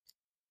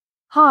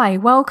Hi,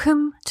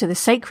 welcome to the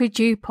Sacred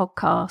You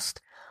podcast.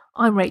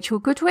 I'm Rachel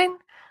Goodwin,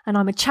 and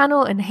I'm a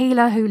channel and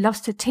healer who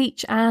loves to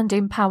teach and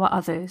empower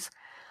others.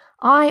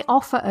 I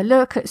offer a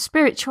look at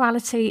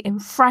spirituality in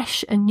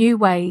fresh and new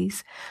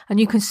ways, and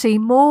you can see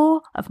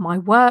more of my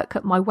work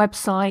at my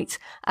website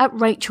at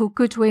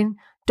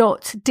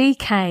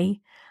rachelgoodwin.dk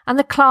and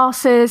the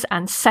classes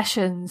and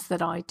sessions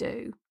that I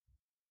do.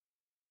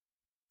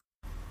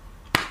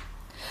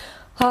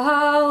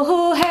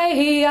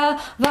 Auheia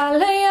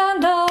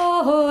valeana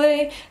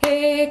oe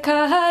e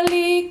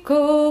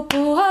kahaliko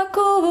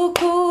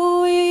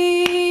puhakukui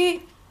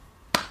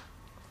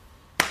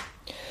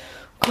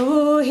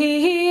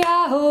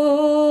kuhia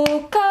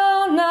o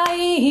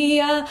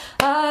kaunaia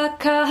a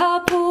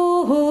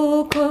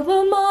kahapu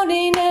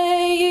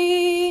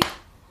kumamoninei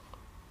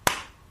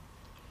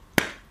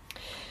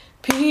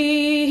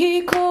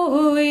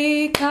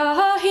pikui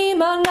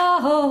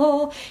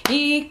kahimanaho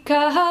I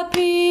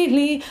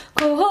kahapili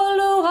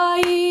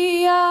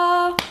koholuaia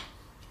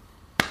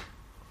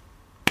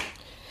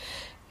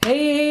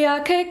Ea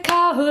ke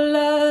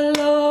kaula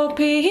lo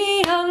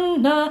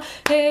pihana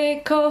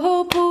e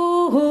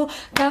kohopu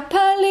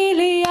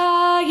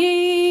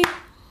kapaliliai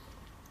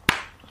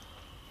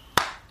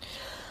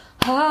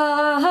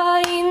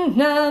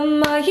Haina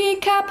mai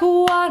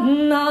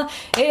kapuana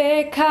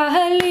e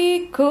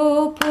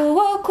kahaliko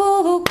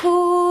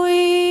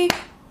puakukui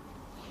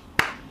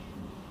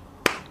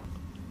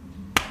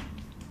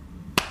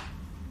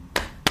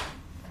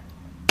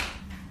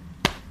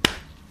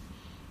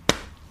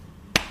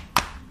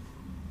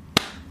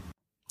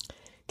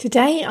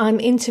Today I'm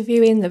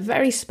interviewing the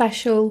very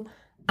special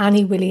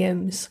Annie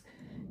Williams,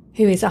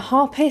 who is a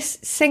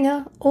harpist,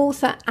 singer,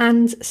 author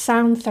and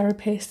sound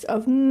therapist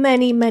of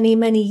many, many,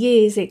 many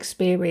years'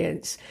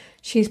 experience.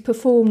 She's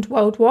performed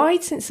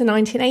worldwide since the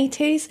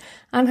 1980s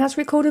and has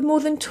recorded more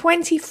than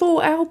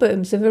 24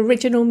 albums of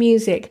original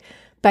music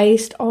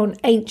based on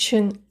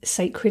ancient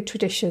sacred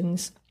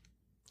traditions.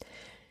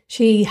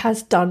 She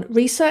has done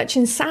research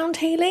in sound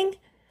healing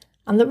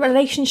and the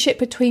relationship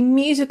between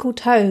musical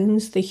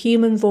tones, the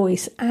human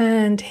voice,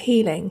 and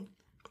healing.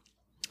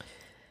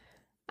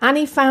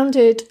 Annie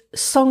founded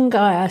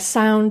Songaya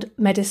Sound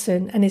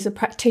Medicine and is a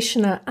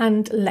practitioner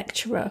and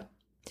lecturer.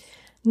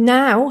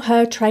 Now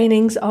her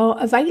trainings are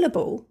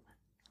available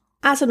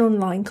as an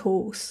online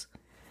course.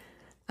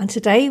 And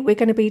today we're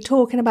going to be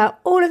talking about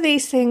all of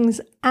these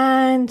things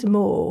and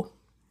more.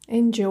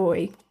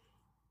 Enjoy.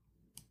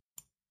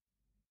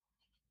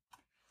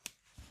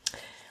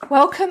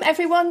 Welcome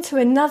everyone to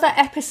another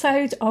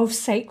episode of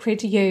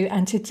Sacred You,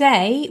 and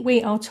today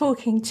we are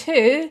talking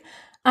to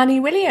Annie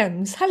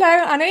Williams. Hello,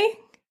 Annie.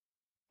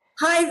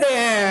 Hi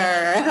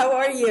there. How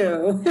are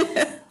you?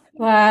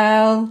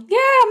 Well,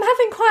 yeah, I'm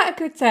having quite a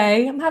good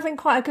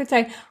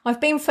day. I've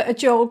been for a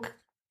jog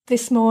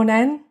this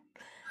morning,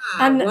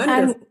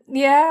 and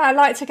yeah, I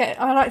like to get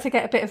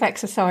a bit of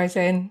exercise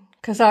in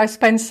because I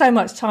spend so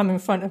much time in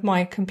front of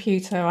my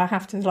computer. I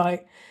have to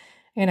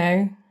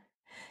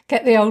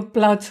get the old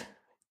blood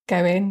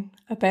going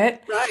a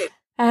bit. Right.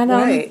 And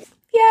right.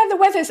 Yeah, the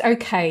weather's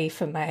okay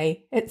for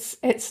me.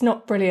 It's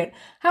not brilliant.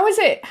 How is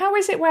it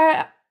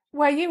where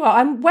you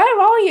are?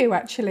 Where are you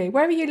actually?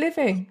 Where are you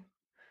living?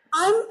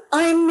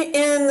 I'm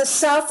in the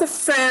south of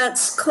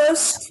France,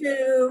 close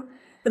to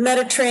the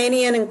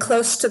Mediterranean and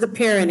close to the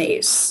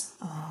Pyrenees.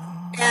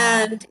 Oh.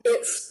 And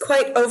it's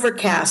quite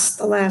overcast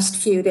the last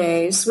few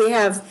days. We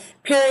have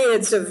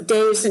periods of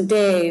days and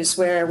days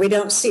where we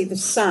don't see the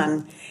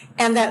sun.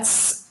 And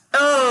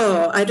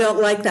I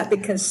don't like that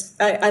because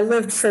I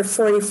lived for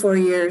 44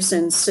 years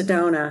in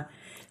Sedona,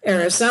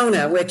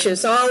 Arizona, which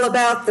is all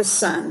about the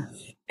sun.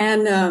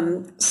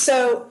 And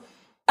so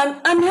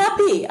I'm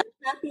happy. I'm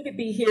happy to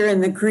be here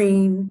in the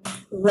green,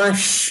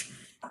 lush,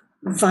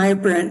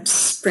 vibrant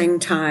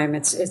springtime.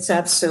 It's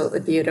absolutely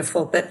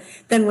beautiful. But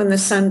then when the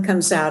sun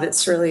comes out,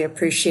 it's really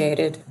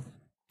appreciated.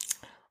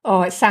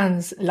 Oh, it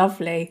sounds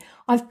lovely.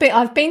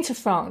 I've been to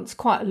France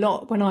quite a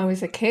lot when I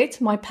was a kid.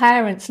 My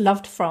parents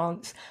loved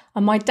France,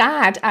 and my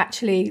dad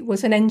actually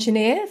was an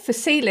engineer for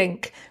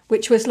Sea-Link,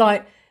 which was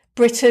like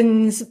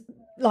Britain's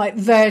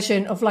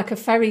version of like a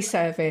ferry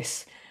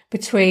service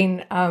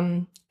between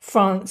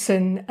France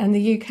and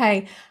the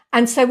UK.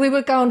 And so we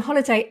would go on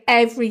holiday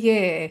every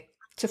year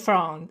to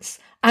France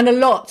and a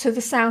lot to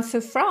the south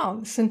of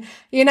France. And,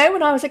 when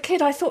I was a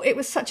kid, I thought it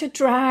was such a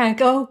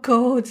drag. Oh,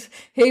 God,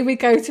 here we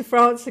go to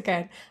France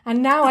again.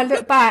 And now I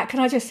look back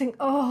and I just think,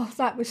 oh,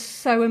 that was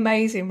so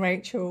amazing,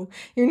 Rachel.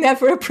 You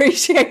never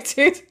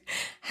appreciated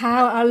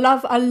how I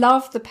love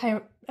the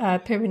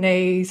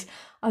Pyrenees.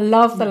 I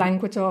love the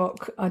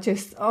Languedoc.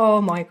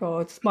 Oh, my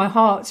God, my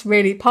heart's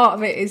really, part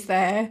of it is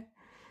there.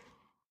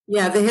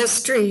 Yeah, the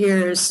history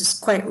here is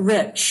quite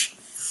rich.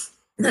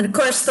 And of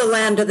course, the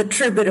land of the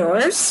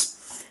troubadours,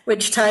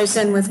 which ties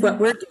in with what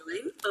we're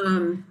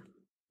doing.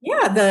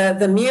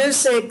 The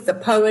music, the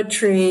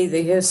poetry,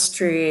 the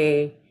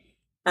history,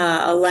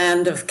 a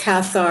land of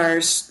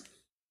Cathars,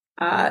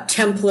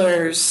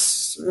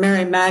 Templars,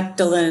 Mary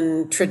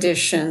Magdalene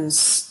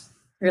traditions,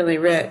 really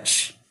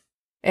rich.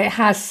 It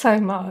has so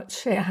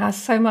much. It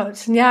has so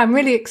much. And yeah, I'm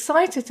really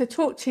excited to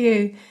talk to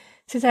you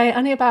today,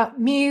 only about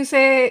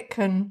music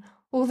and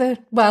all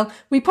well,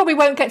 we probably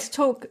won't get to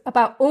talk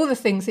about all the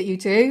things that you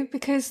do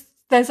because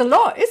there's a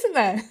lot, isn't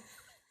there?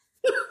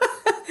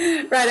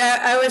 Right.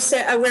 I always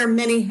say I wear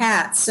many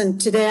hats,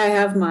 and today I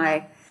have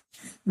my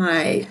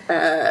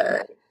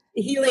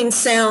healing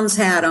sounds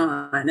hat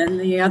on, and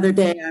the other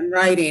day I'm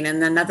writing,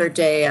 and another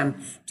day I'm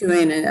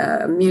doing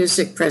a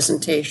music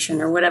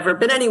presentation or whatever.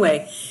 But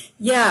anyway,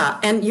 yeah,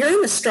 and you're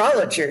an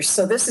astrologer,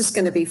 so this is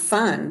going to be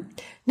fun.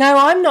 No,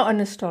 I'm not an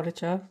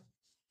astrologer.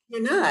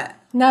 You're not?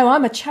 No,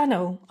 I'm a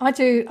channel. I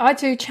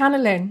do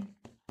channeling.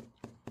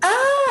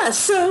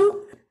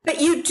 So, but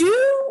you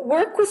do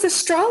work with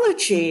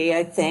astrology,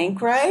 I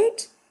think,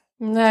 right?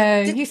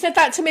 No, you said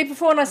that to me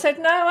before, and I said,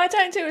 no, I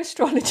don't do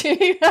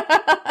astrology.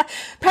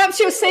 Perhaps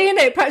you're seeing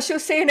it. Perhaps you're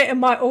seeing it in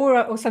my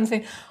aura or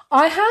something.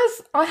 I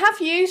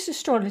have used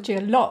astrology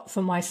a lot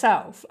for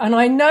myself, and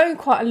I know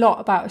quite a lot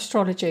about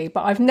astrology,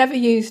 but I've never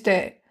used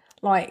it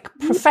like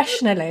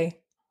professionally.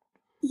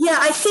 Yeah,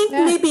 I think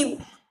Yeah.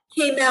 maybe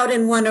came out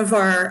in one of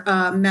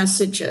our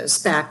messages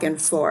back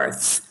and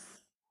forth.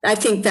 I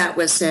think that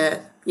was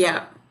it.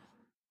 Yeah.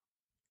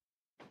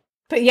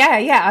 But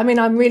yeah. I mean,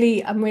 I'm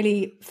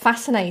really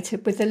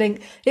fascinated with the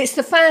link. It's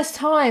the first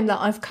time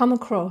that I've come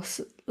across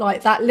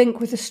like that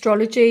link with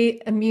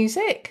astrology and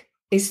music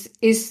is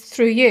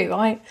through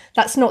you.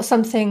 That's not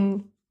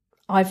something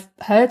I've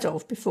heard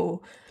of before.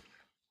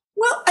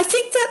 Well, I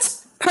think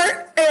that's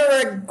part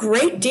or a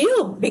great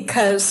deal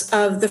because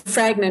of the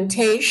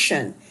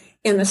fragmentation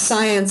in the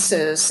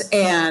sciences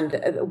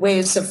and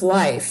ways of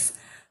life.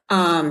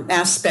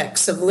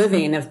 Aspects of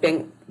living have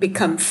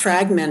become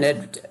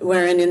fragmented,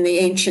 wherein in the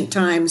ancient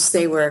times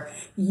they were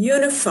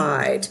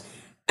unified.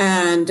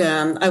 And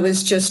I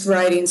was just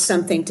writing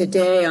something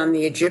today on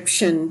the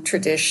Egyptian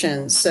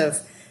traditions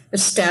of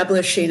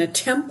establishing a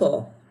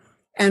temple.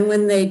 And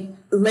when they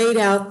laid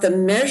out the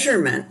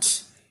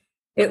measurement,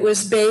 it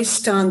was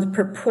based on the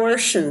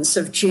proportions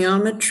of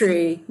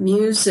geometry,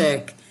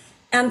 music,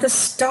 and the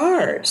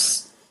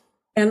stars,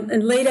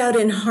 and laid out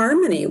in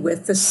harmony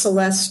with the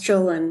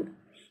celestial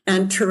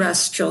and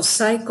terrestrial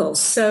cycles.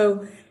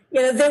 So,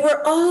 they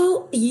were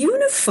all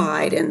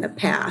unified in the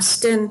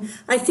past. And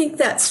I think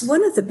that's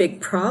one of the big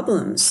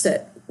problems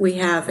that we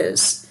have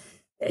as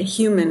a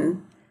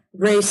human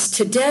race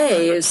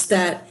today is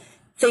that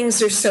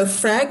things are so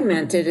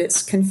fragmented,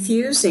 it's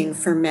confusing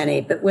for many.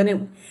 But when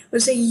it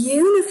was a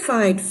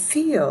unified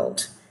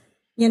field,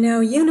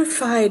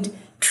 unified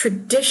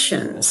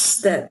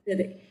traditions that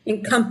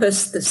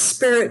encompass the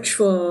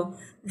spiritual,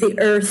 the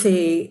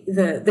earthy,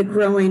 the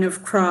growing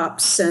of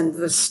crops and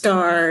the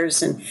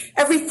stars, and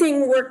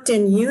everything worked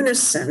in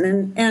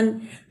unison.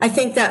 And I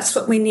think that's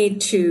what we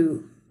need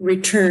to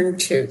return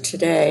to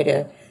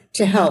today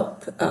to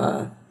help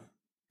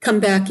come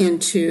back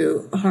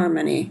into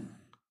harmony.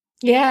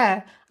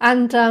 Yeah,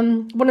 and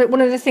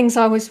one of the things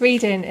I was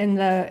reading in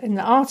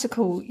the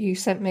article you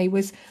sent me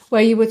was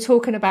where you were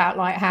talking about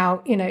like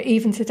how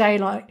even today,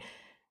 like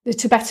the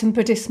Tibetan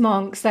Buddhist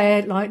monks,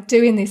 they're like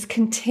doing this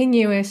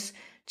continuous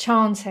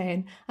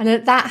chanting,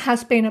 and that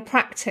has been a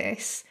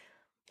practice.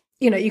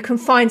 You can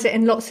find it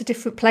in lots of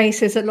different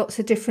places at lots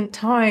of different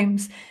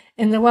times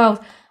in the world,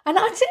 and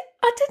I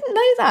didn't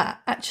know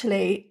that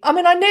actually. I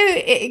mean, I knew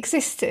it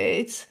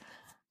existed,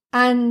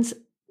 and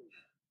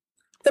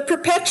the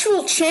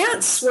perpetual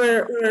chants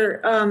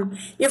were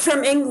you're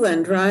from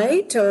England,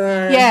 right?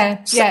 Or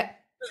yeah.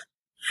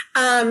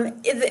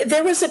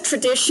 There was a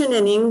tradition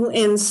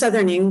in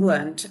southern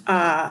England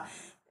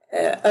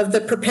of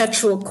the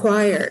perpetual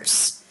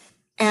choirs,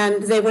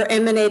 and they were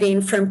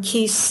emanating from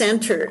key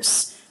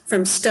centers,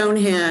 from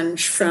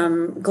Stonehenge,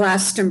 from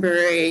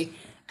Glastonbury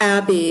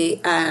Abbey,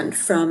 and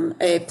from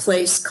a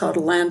place called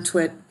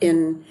Llantwit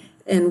in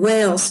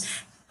Wales,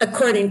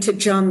 according to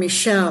John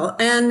Michel.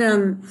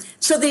 And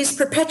so these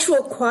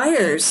perpetual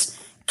choirs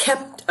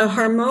kept a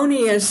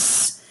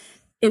harmonious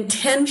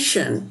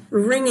intention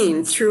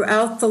ringing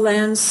throughout the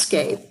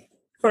landscape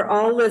for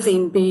all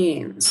living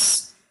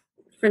beings,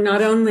 for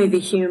not only the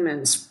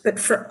humans, but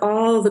for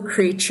all the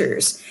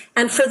creatures,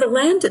 and for the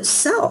land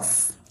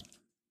itself.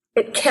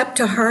 It kept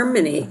a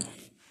harmony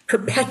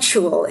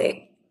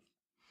perpetually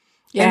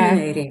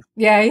emanating.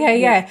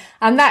 Yeah.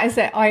 And that is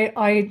it.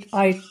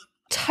 I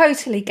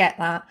totally get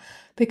that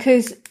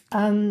because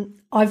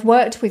I've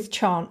worked with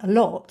chant a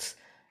lot,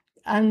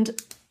 and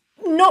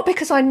not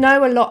because I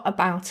know a lot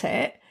about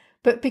it,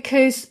 but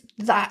because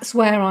that's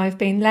where I've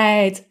been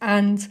led,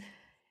 and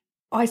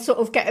I sort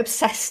of get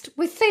obsessed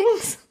with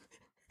things.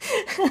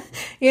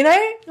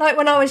 Like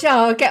when I was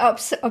young, I'd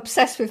get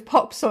obsessed with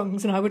pop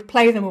songs and I would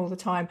play them all the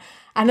time.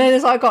 And then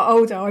as I got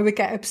older, I would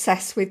get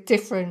obsessed with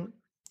different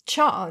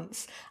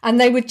chants, and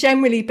they would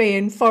generally be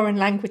in foreign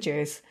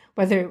languages,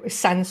 whether it was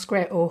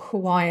Sanskrit or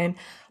Hawaiian,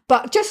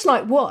 but just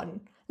like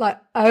one, like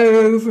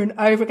over and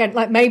over again,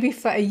 like maybe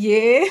for a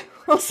year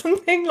or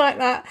something like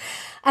that.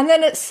 And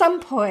then at some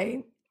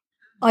point,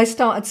 I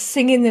started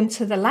singing them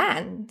to the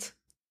land,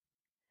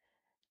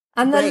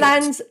 and the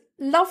land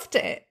loved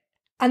it.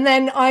 And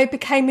then I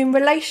became in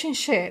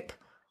relationship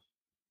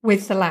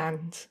with the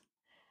land.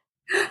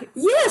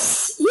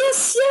 Yes,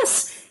 yes,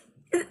 yes.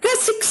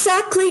 That's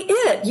exactly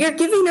it. You're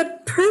giving a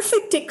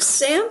perfect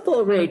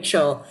example,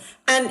 Rachel.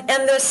 And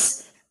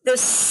this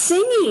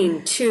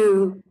singing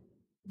to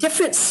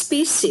different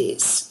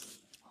species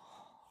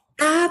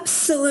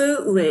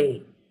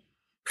absolutely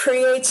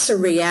creates a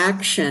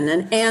reaction,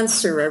 an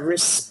answer, a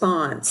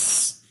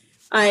response.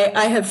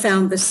 I have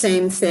found the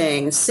same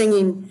thing.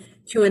 Singing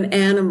to an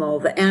animal,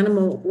 the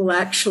animal will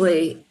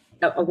actually,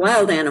 a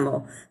wild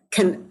animal,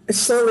 can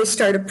slowly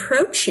start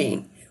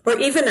approaching. Or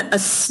even a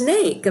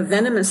snake, a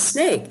venomous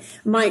snake,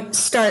 might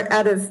start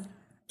out of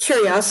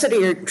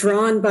curiosity or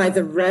drawn by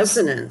the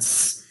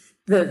resonance,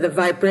 the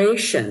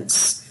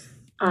vibrations,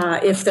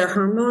 if they're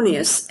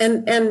harmonious.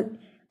 And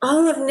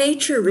all of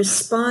nature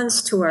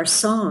responds to our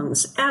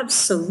songs,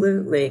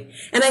 absolutely.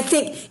 And I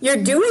think you're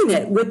doing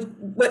it with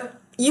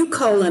what you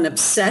call an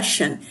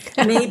obsession.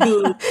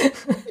 Maybe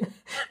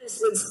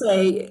would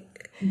say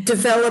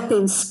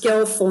developing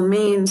skillful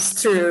means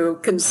through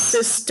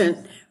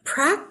consistent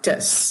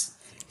practice.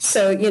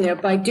 So,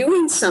 by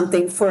doing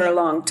something for a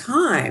long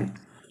time,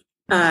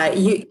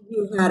 you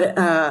had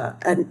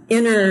an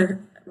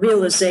inner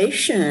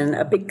realization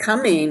of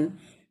becoming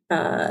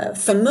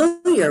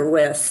familiar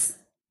with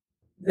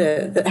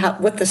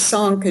what the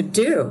song could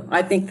do.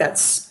 I think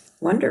that's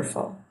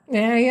wonderful.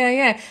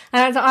 Yeah.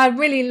 And I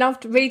really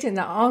loved reading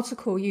that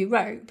article you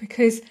wrote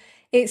because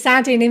it's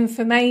adding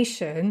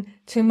information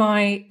to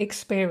my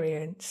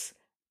experience,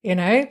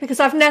 because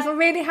I've never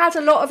really had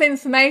a lot of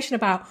information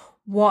about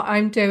what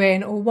I'm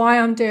doing or why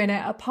I'm doing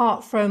it,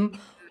 apart from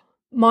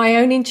my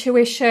own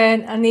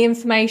intuition and the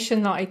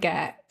information that I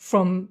get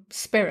from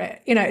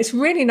spirit. It's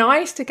really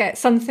nice to get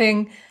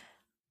something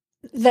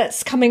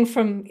that's coming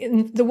from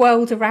in the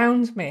world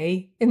around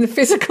me in the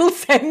physical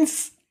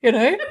sense,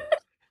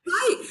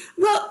 Right.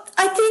 Well,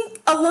 I think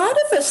a lot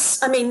of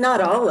us,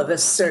 not all of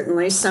us,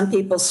 certainly. Some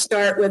people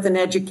start with an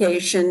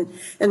education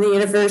in the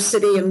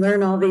university and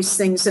learn all these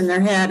things in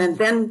their head and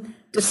then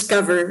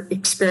discover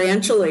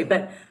experientially.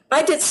 But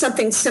I did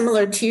something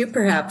similar to you,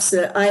 perhaps,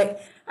 that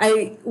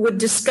I would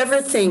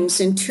discover things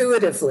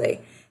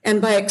intuitively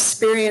and by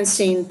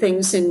experiencing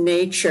things in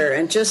nature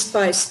and just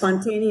by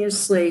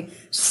spontaneously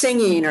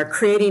singing or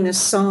creating a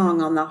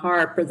song on the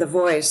harp or the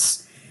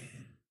voice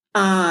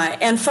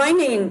and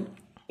finding,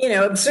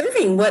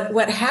 observing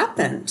what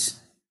happened.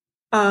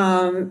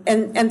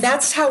 And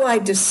that's how I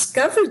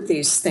discovered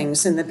these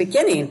things in the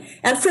beginning,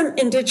 and from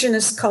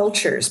indigenous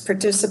cultures,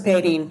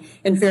 participating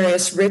in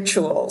various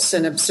rituals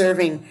and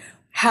observing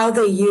how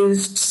they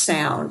used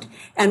sound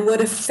and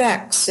what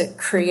effects it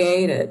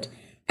created.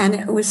 And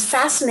it was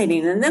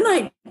fascinating. And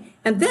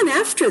then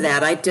after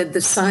that, I did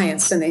the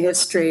science and the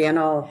history and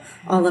all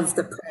of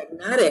the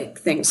pragmatic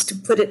things to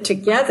put it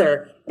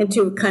together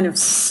into a kind of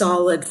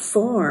solid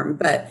form.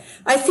 But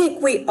I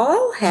think we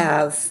all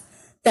have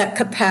that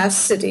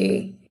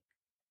capacity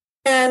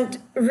and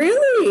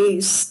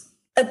really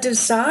a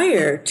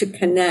desire to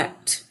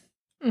connect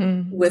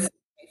with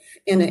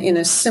in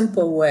a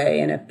simple way,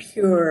 in a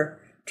pure,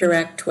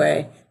 direct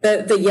way.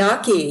 The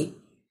Yaqui,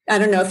 I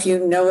don't know if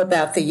you know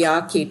about the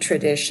Yaqui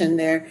tradition.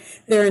 They're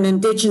an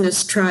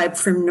indigenous tribe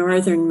from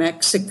northern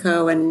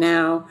Mexico and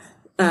now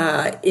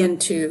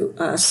into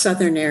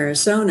southern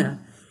Arizona.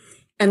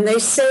 And they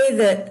say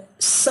that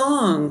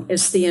song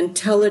is the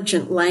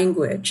intelligent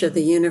language of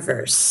the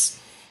universe.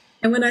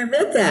 And when I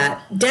read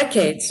that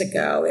decades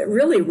ago, it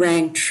really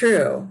rang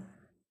true.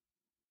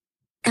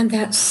 And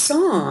that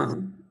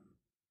song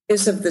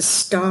is of the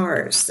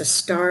stars. The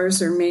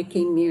stars are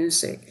making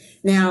music.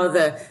 Now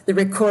the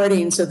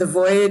recordings of the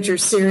Voyager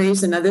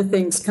series and other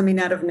things coming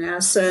out of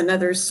NASA and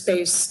other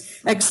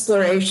space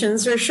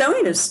explorations are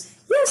showing us,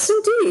 yes,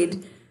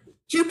 indeed,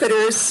 Jupiter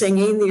is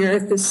singing, the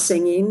Earth is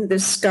singing,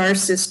 this star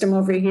system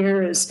over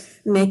here is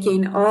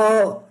making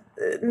all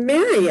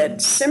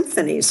myriad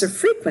symphonies of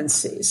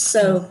frequencies.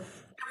 So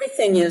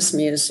everything is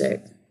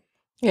music.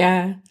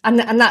 Yeah. And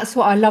that's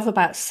what I love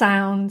about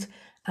sound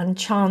and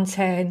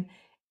chanting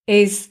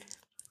is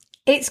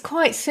it's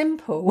quite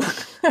simple.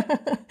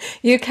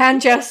 You can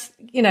just,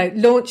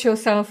 launch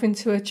yourself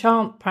into a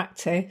chant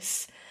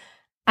practice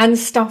and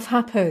stuff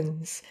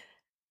happens,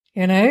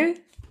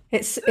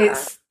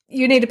 It's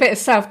you need a bit of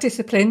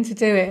self-discipline to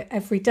do it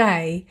every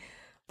day,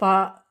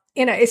 but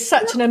it's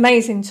such an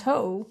amazing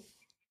tool.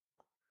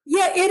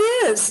 Yeah, it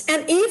is.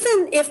 And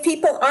even if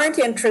people aren't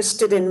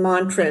interested in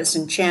mantras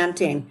and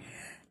chanting,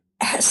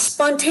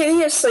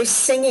 spontaneously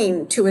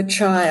singing to a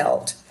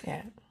child,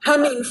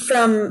 humming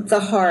from the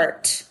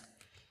heart,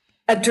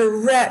 a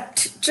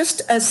direct,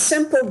 just a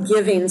simple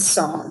giving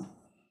song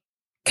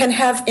can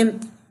have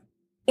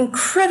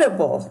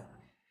incredible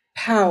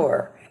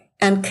power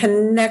and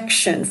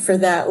connection for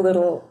that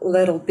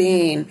little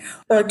being,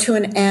 or to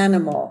an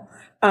animal,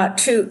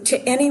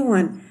 to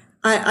anyone.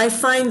 I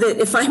find that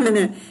if I'm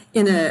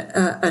in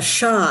a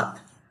shop,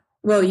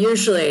 well,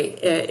 usually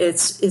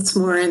it's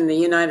more in the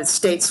United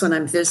States when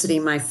I'm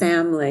visiting my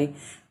family,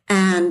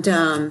 and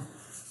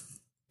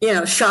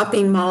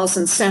shopping malls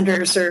and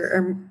centers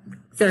are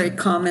very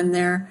common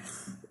there.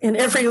 In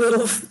every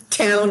little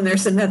town,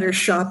 there's another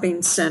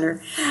shopping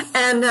center.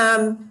 And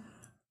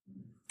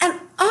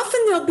often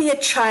there'll be a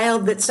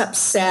child that's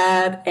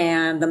upset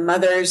and the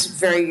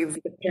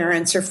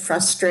parents are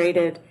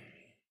frustrated.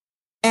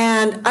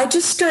 And I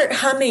just start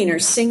humming or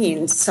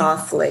singing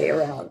softly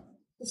around,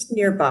 just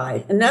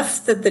nearby,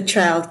 enough that the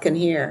child can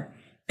hear.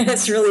 And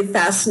it's really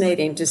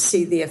fascinating to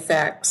see the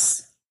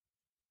effects.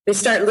 They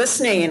start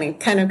listening and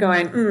kind of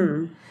going,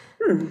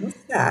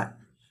 what's that?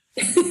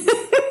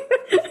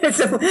 It's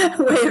a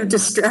way of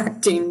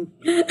distracting.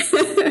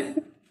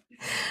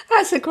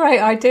 That's a great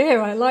idea.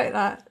 I like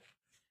that.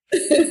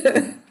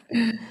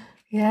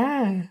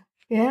 Yeah.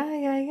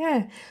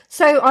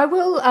 So I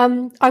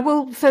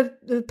will for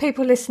the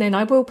people listening,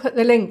 I will put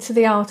the link to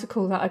the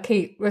article that I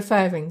keep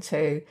referring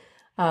to.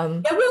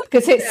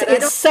 Because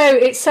it's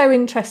so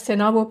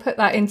interesting. I will put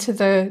that into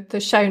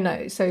the show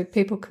notes so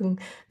people can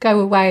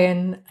go away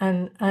and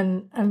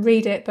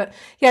read it. But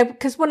yeah,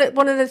 because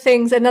another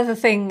thing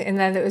in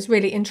there that was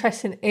really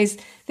interesting is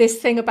this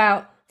thing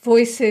about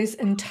voices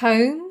and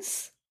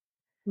tones.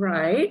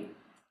 Right.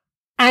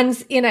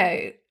 And,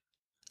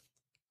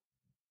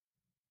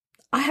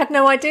 I had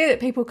no idea that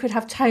people could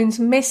have tones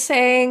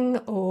missing.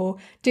 Or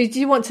did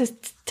you want to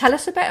tell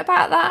us a bit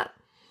about that?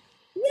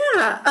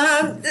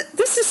 Yeah,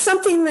 this is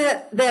something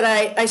that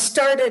I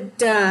started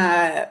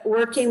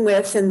working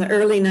with in the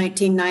early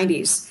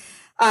 1990s.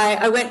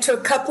 I went to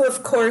a couple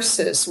of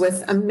courses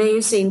with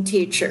amazing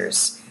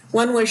teachers.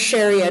 One was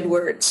Sherry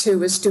Edwards, who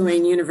was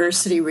doing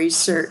university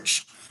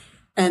research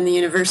and the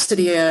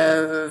University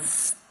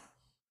of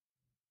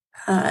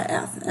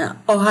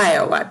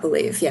Ohio, I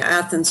believe. Yeah,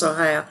 Athens,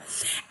 Ohio.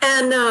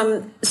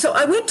 And so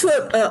I went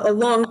to a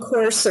long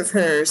course of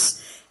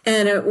hers,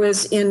 and it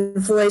was in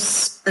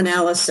voice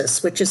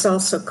analysis, which is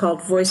also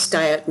called voice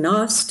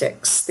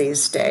diagnostics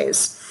these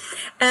days.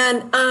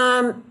 And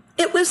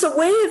it was a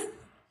way of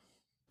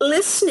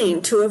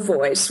listening to a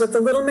voice with a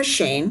little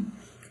machine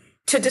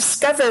to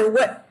discover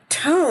what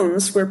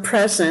tones were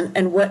present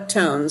and what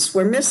tones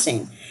were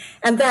missing.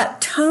 And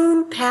that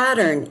tone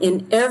pattern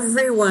in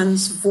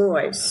everyone's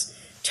voice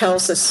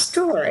tells a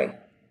story.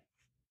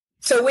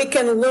 So we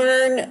can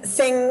learn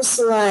things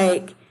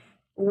like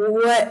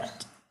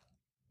what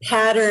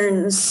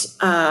patterns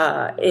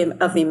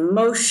of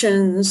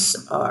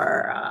emotions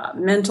or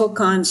mental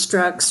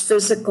constructs,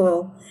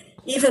 physical,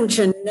 even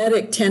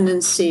genetic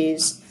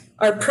tendencies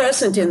are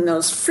present in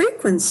those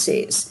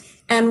frequencies,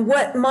 and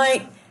what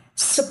might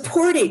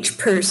support each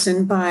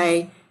person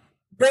by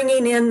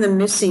bringing in the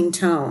missing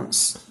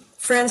tones.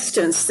 For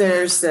instance,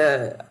 there's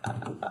a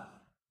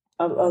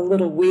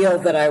little wheel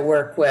that I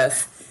work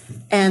with,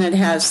 and it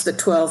has the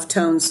 12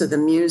 tones of the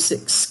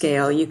music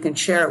scale. You can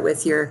share it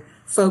with your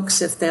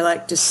folks if they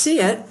like to see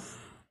it.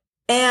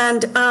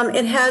 And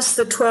it has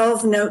the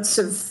 12 notes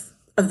of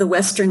the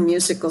Western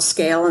musical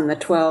scale and the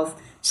 12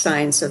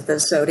 signs of the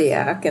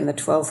zodiac and the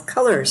 12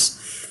 colors.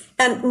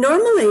 And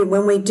normally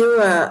when we do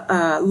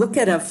a look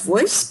at a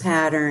voice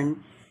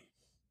pattern,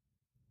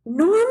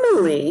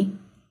 normally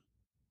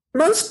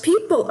most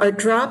people are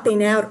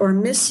dropping out or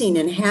missing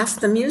in half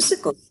the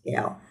musical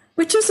scale,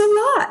 which is a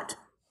lot,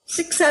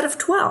 6 out of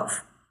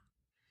 12.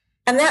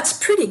 And that's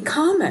pretty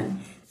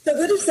common. So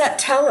what does that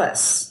tell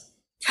us?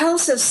 It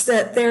tells us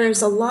that there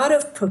is a lot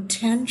of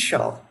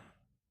potential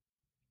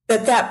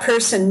that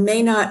person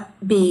may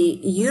not be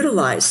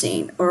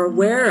utilizing or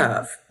aware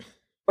of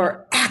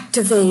or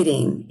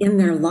activating in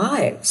their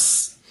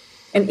lives.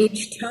 And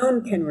each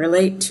tone can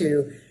relate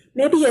to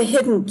maybe a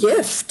hidden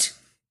gift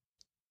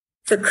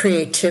for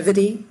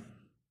creativity,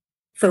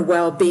 for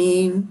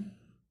well-being,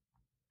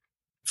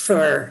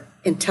 for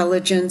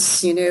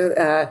intelligence,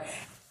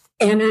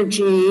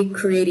 energy,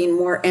 creating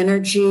more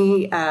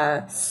energy,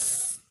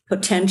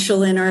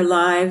 potential in our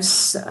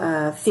lives,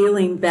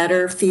 feeling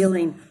better,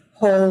 feeling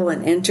whole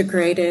and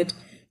integrated.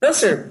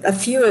 Those are a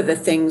few of the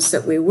things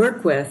that we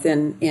work with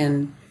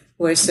in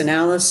voice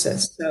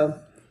analysis. So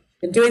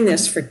I've been doing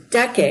this for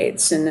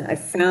decades, and I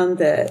found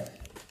that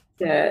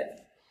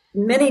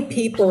many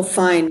people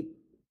find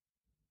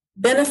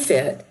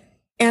benefit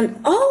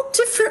and all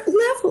different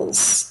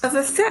levels of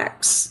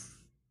effects.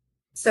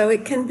 So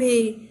it can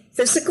be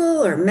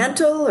physical or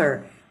mental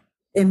or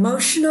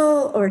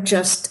emotional or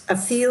just a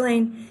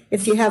feeling.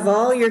 If you have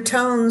all your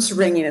tones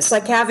ringing, it's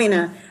like having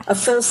a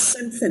full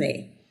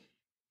symphony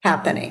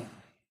happening.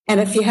 And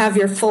if you have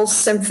your full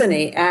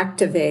symphony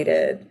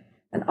activated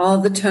and all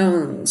the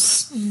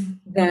tones,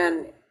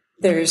 then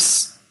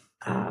there's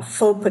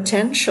full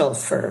potential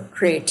for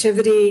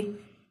creativity,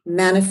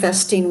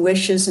 manifesting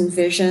wishes and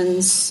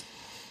visions,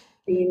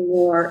 being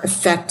more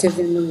effective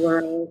in the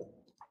world.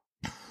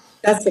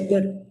 That's a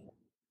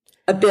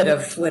bit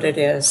of what it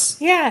is.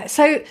 Yeah.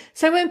 So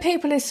when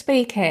people are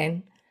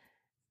speaking,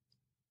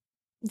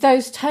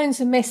 those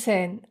tones are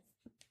missing,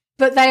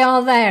 but they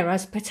are there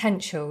as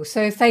potential.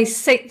 So if they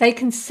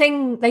can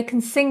sing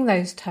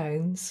those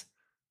tones,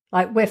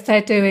 like if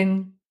they're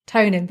doing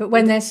toning, but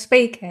when they're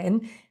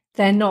speaking,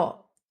 they're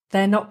not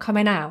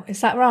coming out.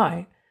 Is that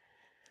right?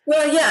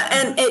 Well, yeah,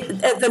 and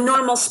the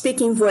normal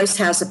speaking voice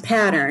has a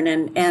pattern,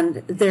 and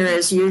there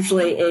is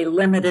usually a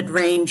limited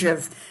range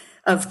of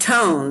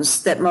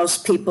tones that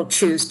most people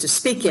choose to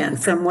speak in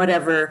from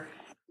whatever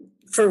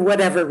for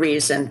whatever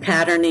reason,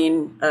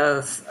 patterning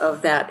of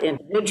that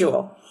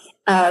individual.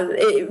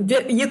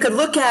 You could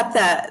look at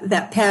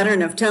that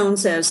pattern of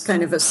tones as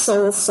kind of a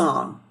soul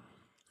song,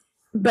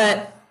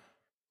 but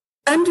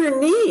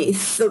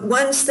underneath the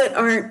ones that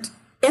aren't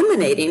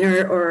emanating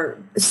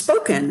or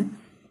spoken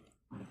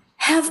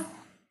have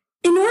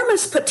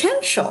enormous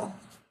potential.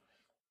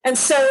 And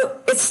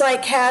so it's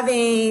like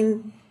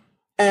having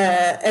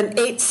an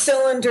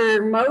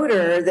 8-cylinder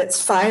motor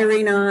that's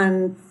firing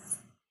on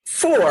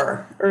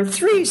 4 or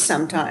 3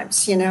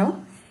 sometimes, you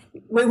know?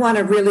 We want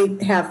to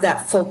really have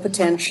that full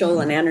potential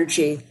and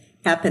energy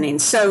happening.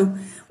 So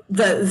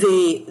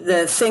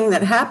the thing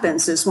that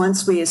happens is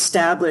once we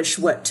establish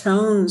what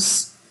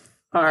tones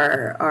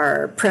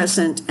are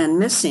present and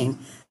missing,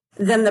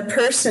 then the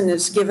person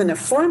is given a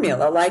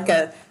formula like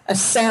a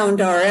sound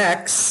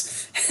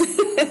RX.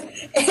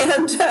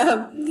 and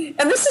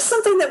this is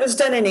something that was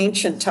done in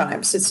ancient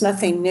times. It's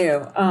nothing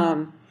new.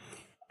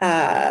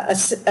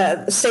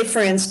 Say, for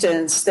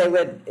instance, they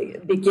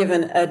would be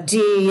given a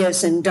D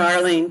as in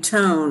darling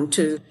tone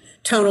to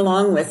tone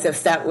along with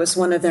if that was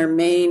one of their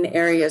main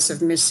areas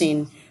of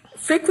missing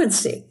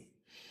frequency.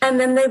 And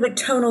then they would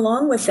tone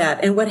along with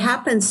that. And what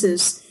happens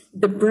is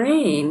the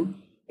brain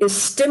is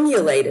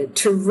stimulated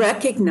to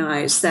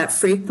recognize that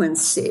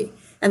frequency.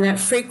 And that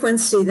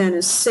frequency then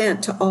is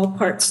sent to all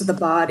parts of the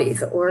body,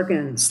 the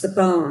organs, the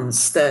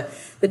bones, the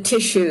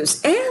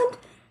tissues, and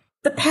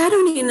the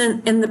patterning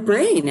in the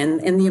brain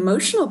and the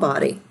emotional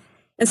body.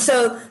 And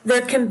so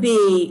there can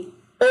be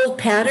old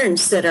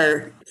patterns that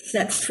are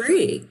set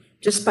free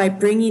just by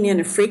bringing in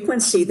a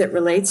frequency that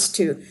relates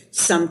to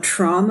some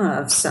trauma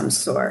of some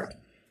sort.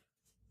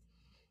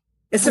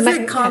 It's a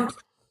very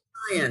complex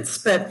science,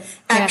 but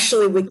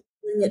actually we can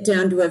bring it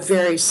down to a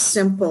very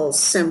simple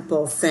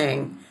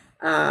thing.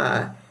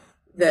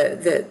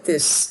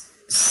 This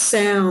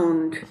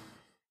sound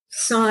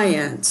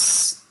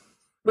science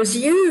was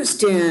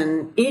used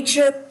in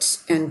Egypt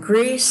and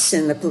Greece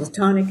in the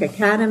Platonic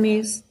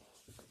academies.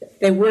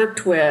 They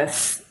worked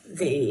with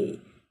the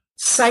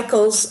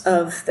cycles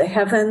of the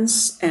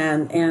heavens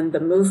and the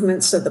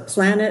movements of the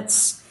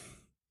planets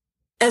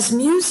as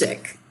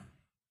music.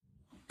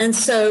 And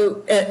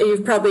so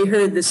you've probably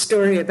heard the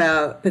story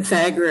about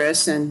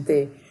Pythagoras and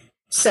the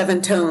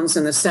 7 tones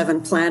and the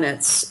 7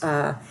 planets.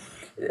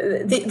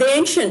 The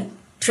ancient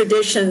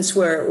traditions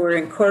were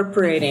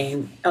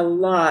incorporating a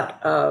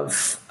lot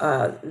of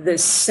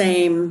this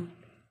same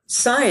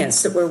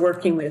science that we're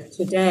working with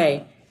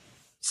today.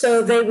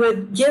 So they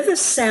would give a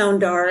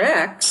sound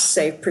RX,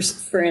 say,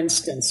 for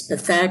instance,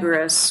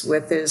 Pythagoras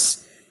with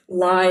his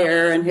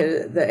lyre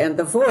and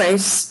the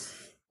voice,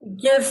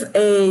 give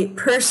a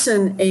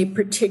person a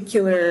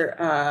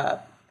particular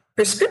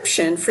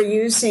prescription for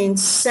using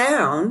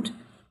sound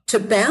to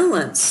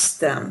balance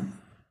them,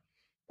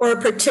 or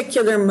a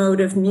particular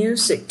mode of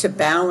music to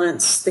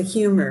balance the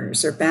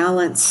humors or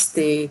balance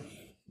the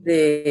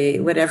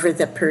whatever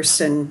the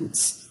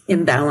person's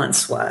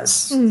imbalance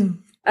was.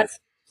 That's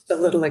just a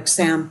little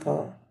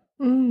example.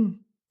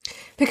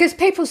 Because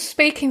people's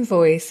speaking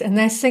voice and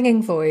their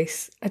singing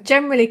voice are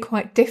generally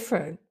quite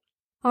different,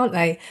 aren't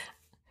they?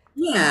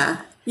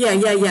 Yeah.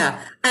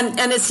 And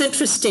it's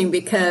interesting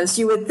because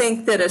you would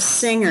think that a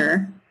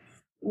singer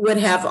would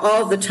have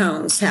all the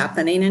tones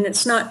happening, and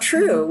it's not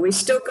true. We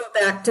still go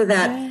back to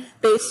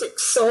that basic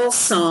soul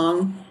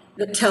song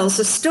that tells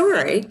a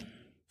story.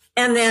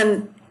 And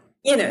then,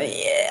 you know,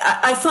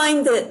 I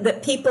find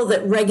that people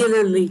that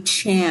regularly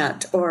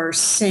chant or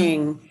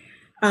sing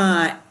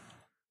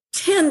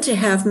tend to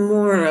have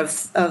more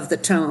of the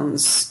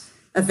tones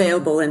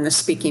available in the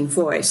speaking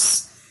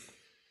voice.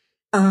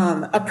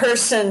 A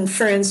person,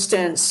 for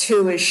instance,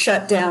 who is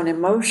shut down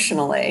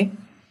emotionally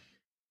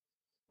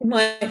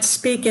might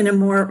speak in a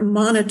more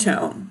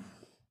monotone.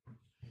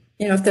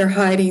 You know, if they're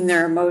hiding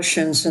their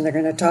emotions and they're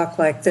going to talk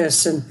like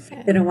this and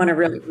they don't want to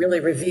really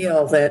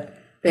reveal that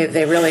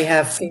they really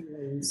have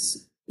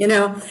feelings, you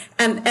know,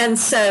 and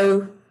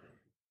so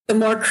the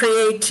more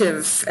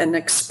creative and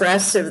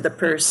expressive the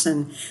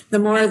person, the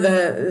more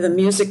the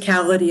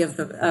musicality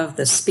of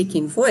the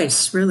speaking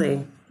voice,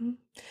 really.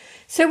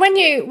 So when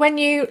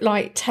you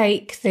like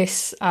take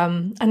this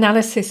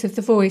analysis of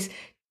the voice,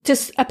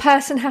 does a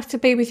person have to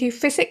be with you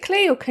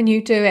physically, or can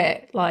you do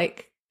it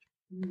like?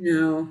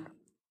 No.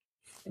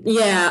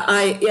 Yeah,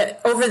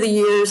 over the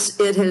years,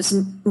 it has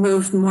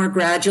moved more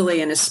gradually,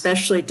 and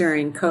especially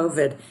during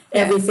COVID,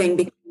 everything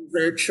became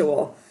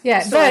virtual.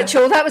 Yeah, so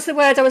virtual. That was the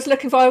word I was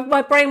looking for.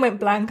 My brain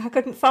went blank. I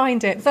couldn't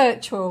find it.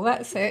 Virtual.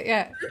 That's it.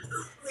 Yeah.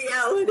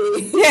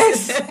 Reality.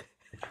 Yes.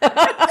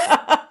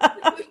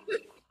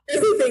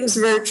 Everything's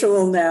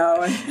virtual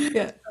now.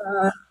 Yeah.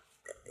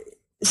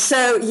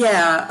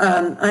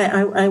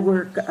 I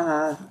work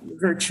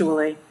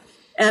virtually,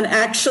 and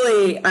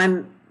actually,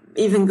 I'm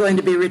even going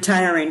to be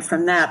retiring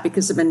from that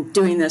because I've been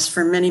doing this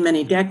for many,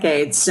 many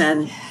decades,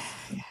 and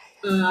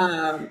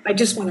I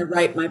just want to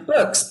write my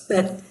books.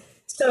 But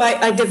so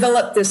I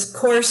developed this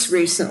course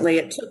recently.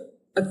 It took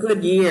a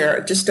good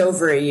year, just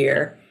over a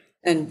year,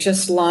 and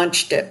just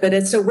launched it. But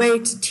it's a way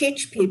to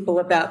teach people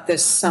about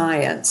this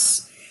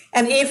science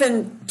and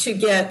even to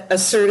get a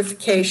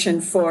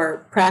certification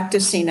for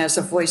practicing as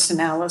a voice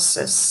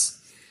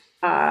analysis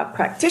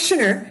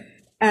practitioner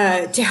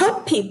to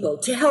help people,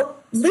 to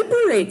help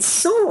liberate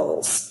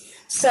souls.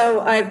 So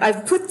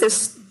I've put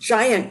this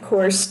giant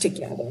course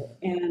together,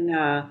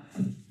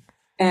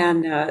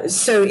 and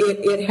so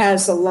it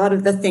has a lot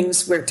of the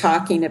things we're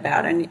talking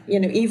about, and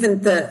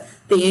even the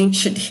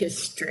ancient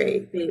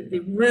history, the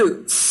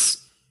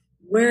roots,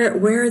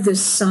 where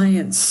this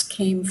science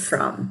came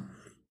from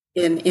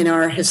in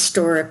our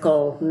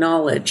historical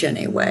knowledge,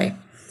 anyway,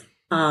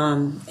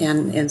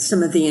 and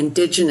some of the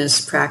indigenous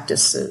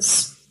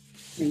practices.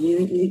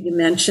 You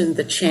mentioned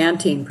the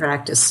chanting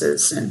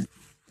practices and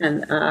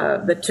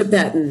the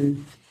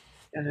Tibetan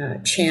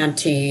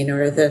chanting,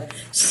 or the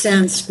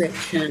Sanskrit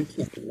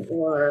chanting,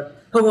 or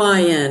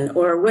Hawaiian,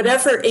 or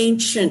whatever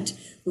ancient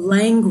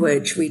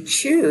language we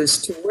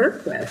choose to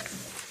work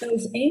with.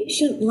 Those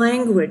ancient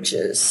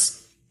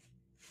languages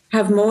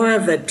have more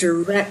of a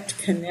direct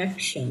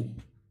connection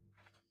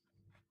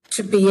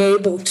to be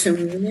able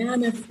to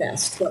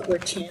manifest what we're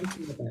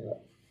chanting about.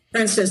 For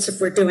instance, if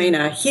we're doing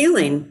a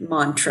healing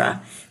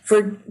mantra, if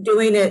we're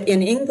doing it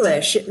in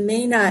English, it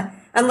may not,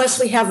 unless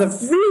we have a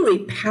really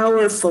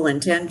powerful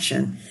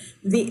intention.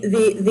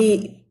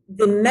 The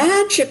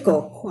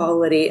magical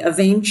quality of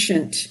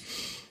ancient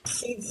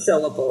seed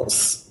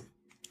syllables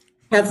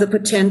have the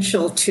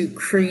potential to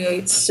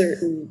create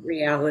certain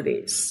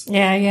realities.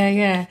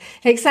 Yeah.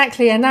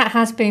 Exactly. And that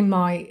has been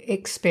my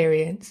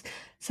experience.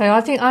 So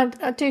I think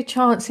I do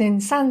chants in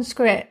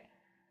Sanskrit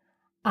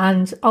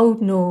and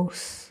Old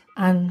Norse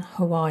and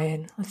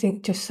Hawaiian. I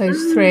think just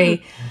those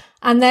three.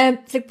 And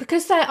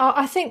because they are,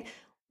 I think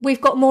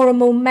we've got more and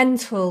more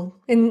mental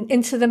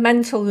into the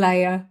mental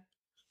layer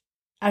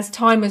as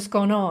time has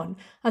gone on.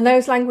 And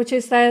those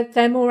languages,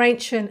 they're more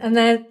ancient, and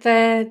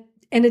they're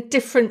in a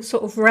different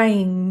sort of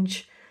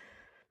range,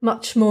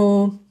 much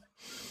more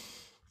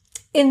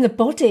in the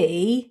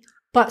body,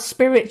 but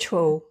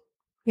spiritual,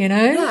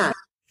 Yeah.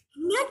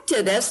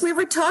 Connected, as we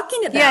were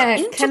talking about.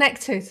 Yeah,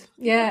 connected.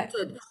 Yeah.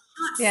 Connected,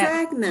 not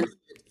fragmented.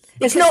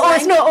 It's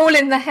not all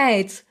in the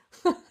head.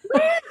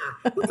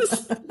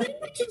 Because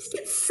languages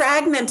get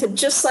fragmented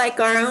just like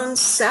our own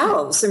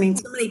selves. I mean,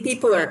 so many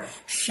people are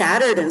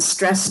shattered and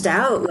stressed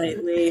out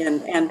lately,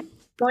 and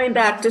going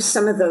back to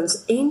some of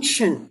those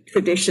ancient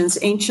traditions,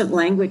 ancient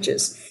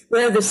languages,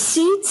 where the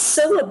seed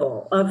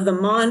syllable of the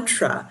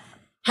mantra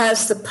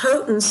has the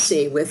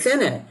potency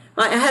within it.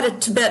 I had a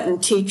Tibetan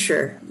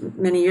teacher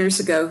many years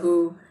ago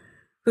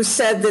who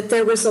said that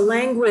there was a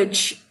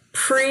language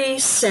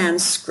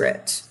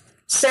pre-Sanskrit.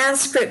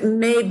 Sanskrit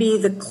may be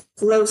the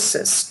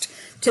closest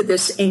to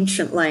this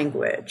ancient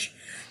language.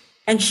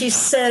 And she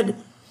said,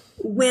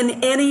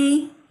 when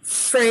any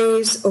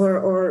phrase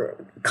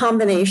or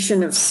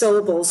combination of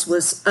syllables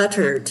was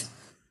uttered,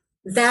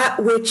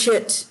 that which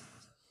it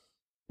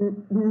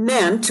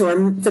meant,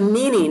 or the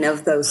meaning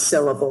of those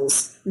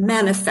syllables,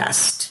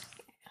 manifested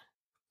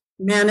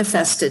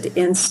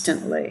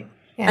instantly.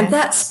 Yeah. And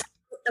that's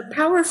a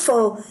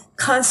powerful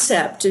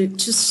concept to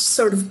just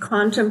sort of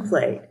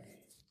contemplate,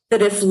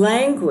 that if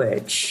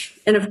language,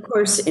 and of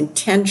course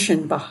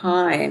intention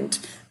behind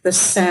the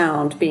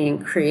sound being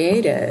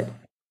created,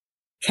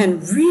 can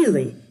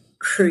really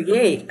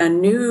create a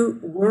new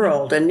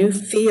world, a new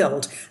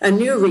field, a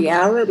new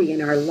reality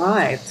in our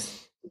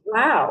lives,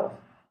 wow,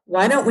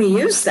 why don't we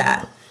use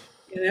that,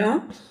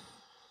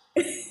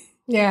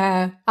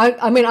 Yeah,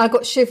 I mean, I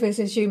got shivers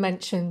as you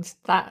mentioned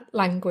that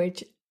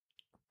language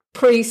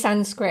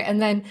pre-Sanskrit,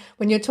 and then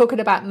when you're talking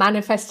about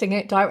manifesting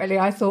it directly,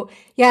 I thought,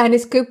 yeah, and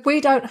it's good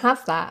we don't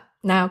have that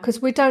now, because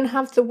we don't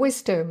have the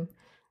wisdom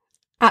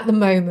at the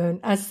moment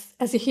as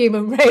a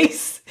human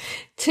race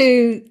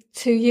to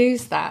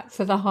use that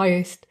for the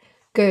highest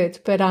good.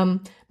 But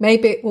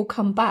maybe it will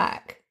come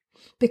back,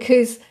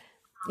 because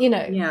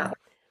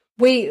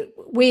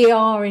we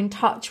are in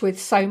touch with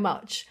so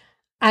much,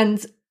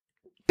 and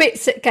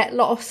bits that get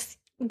lost,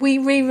 we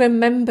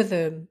remember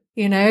them,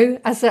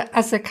 as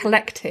a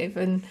collective,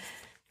 and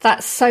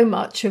that's so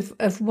much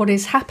of what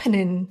is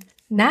happening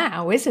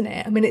now, isn't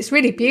it? I mean, it's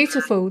really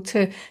beautiful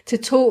to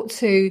talk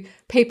to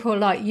people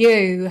like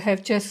you who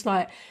have just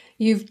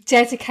you've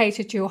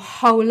dedicated your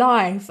whole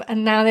life,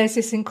 and now there's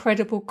this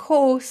incredible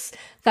course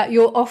that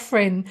you're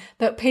offering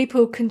that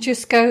people can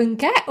just go and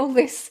get all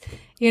this,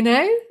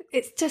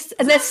 it's just,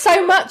 and there's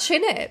so much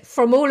in it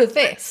from all of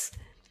this.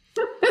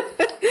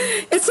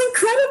 It's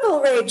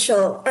incredible,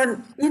 Rachel.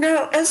 And,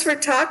 as we're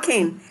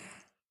talking,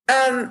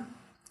 I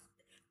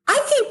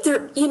think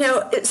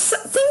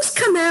things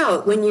come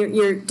out when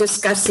you're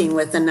discussing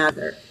with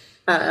another,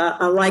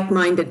 a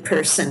like-minded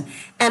person,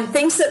 and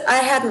things that I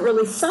hadn't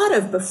really thought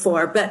of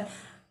before. But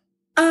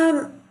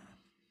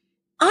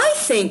I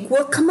think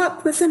we'll come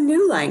up with a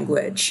new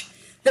language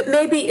that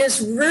maybe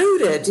is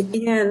rooted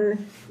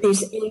in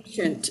these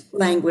ancient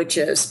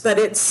languages, but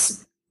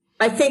it's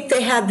I think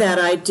they had that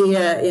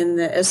idea in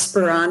the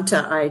Esperanto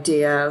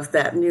idea of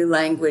that new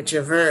language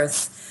of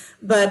Earth.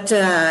 But,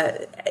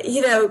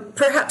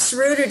 perhaps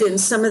rooted in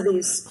some of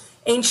these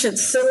ancient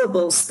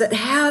syllables that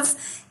have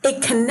a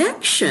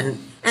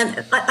connection.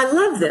 And I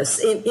love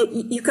this.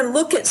 You can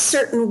look at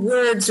certain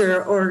words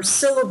or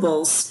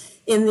syllables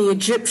in the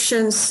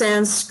Egyptian,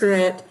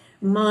 Sanskrit,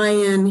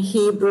 Mayan,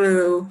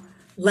 Hebrew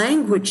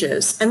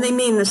languages, and they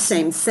mean the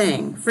same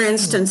thing. For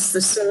instance,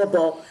 the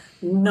syllable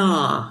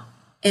na,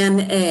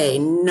 N-A,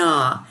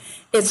 na.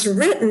 It's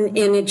written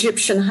in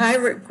Egyptian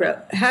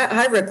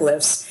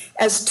hieroglyphs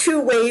as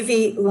two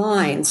wavy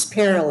lines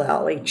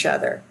parallel each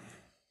other,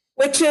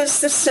 which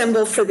is the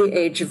symbol for the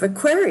age of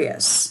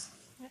Aquarius.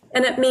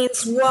 And it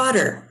means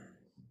water.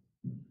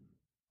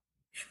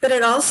 But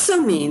it also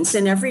means,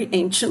 in every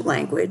ancient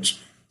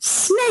language,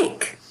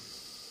 snake.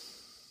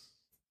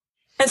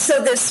 And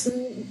so this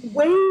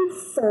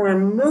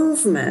waveform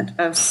movement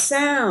of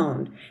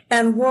sound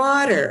and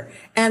water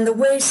and the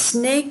way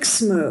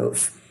snakes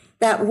move,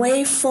 that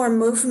waveform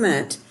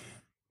movement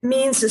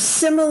means a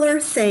similar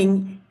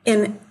thing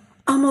in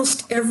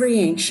almost every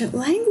ancient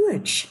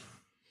language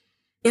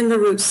in the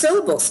root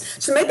syllables.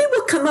 So maybe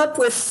we'll come up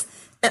with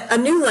a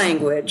new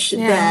language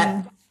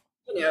that,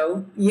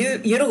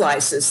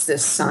 utilizes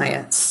this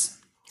science.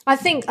 I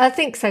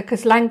think so,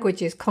 because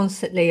language is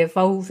constantly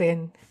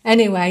evolving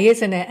anyway,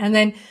 isn't it? And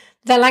then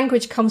the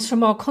language comes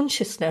from our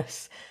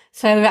consciousness.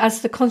 So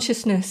as the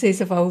consciousness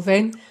is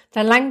evolving,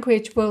 the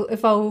language will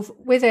evolve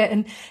with it.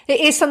 And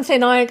it is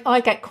something I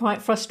get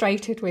quite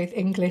frustrated with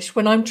English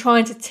when I'm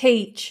trying to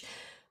teach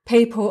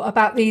people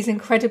about these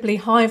incredibly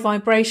high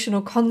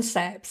vibrational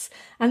concepts.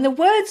 And the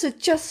words are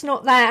just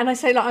not there. And I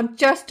say, I'm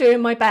just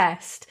doing my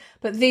best.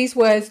 But these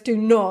words do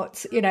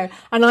not,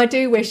 and I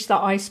do wish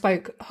that I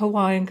spoke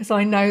Hawaiian, because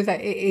I know that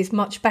it is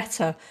much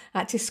better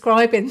at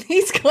describing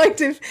these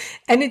kind of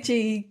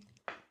energy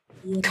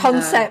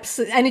concepts,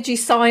 energy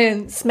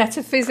science,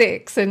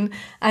 metaphysics, and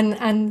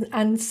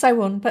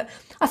so on. But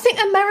I think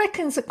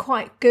Americans are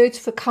quite good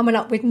for coming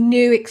up with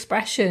new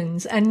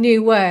expressions and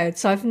new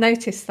words. I've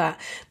noticed that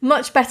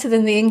much better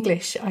than the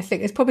English. I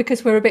think it's probably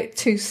because we're a bit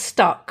too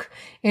stuck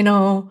in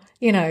our,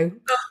 I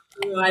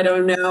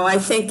don't know. I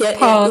think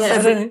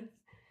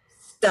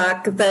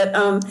stuck, but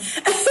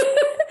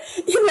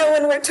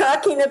when we're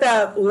talking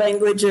about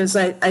languages,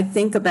 I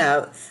think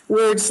about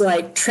words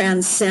like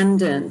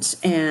transcendent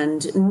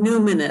and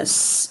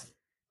numinous,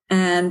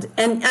 and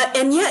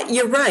yet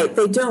you're right,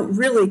 they don't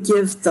really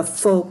give the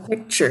full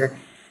picture.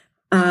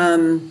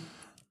 No,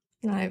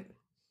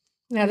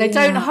 they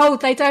don't hold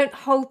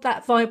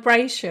that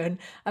vibration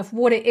of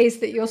what it is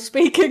that you're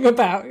speaking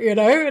about,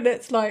 and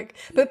it's like,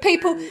 but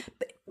people,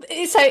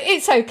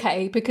 it's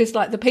okay, because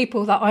like the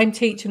people that I'm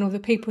teaching or the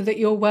people that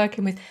you're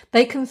working with,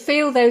 they can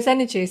feel those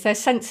energies, they're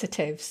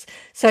sensitives,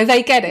 so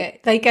they get it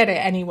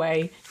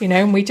anyway,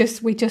 and we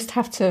just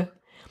have to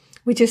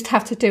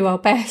do our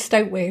best,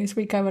 don't we, as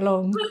we go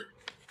along.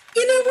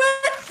 You know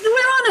what,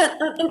 we're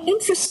on an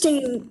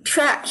interesting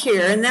track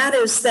here, and that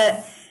is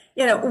that,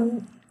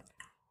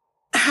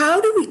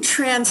 how do we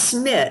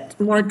transmit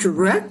more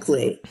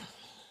directly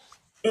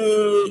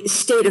a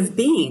state of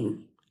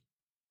being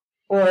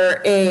or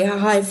a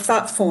high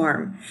thought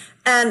form?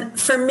 And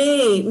for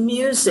me,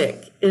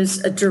 music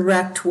is a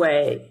direct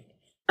way.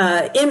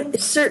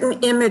 Certain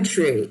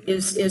imagery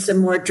is a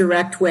more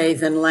direct way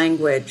than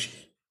language.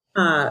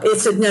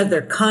 It's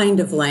another kind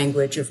of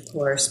language, of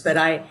course, but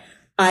I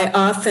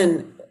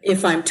often,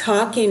 if I'm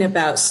talking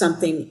about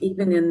something,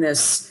 even in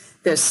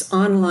this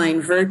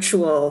online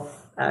virtual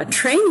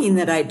training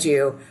that I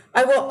do,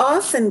 I will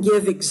often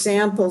give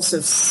examples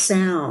of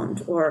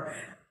sound, or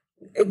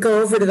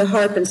go over to the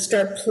harp and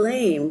start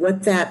playing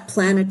what that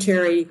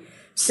planetary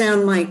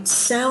sound might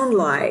sound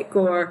like,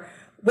 or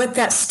what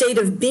that state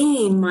of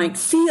being might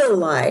feel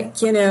like,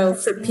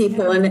 for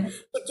people, and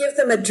to give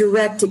them a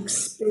direct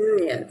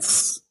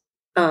experience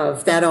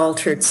of that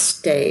altered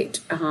state,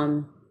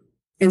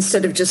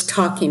 instead of just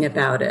talking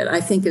about it,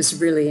 I think is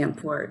really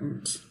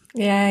important.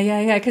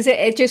 Yeah, because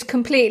it just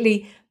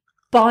completely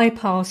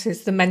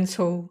bypasses the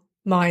mental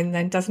mind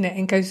then, doesn't it?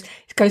 And goes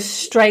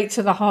straight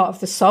to the heart of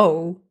the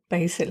soul,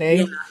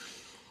 basically.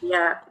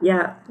 Yeah.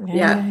 I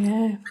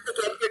think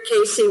Edgar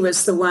Casey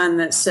was the one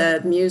that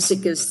said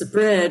music is the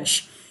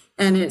bridge,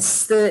 and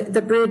it's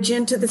the bridge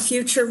into the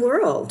future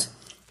world.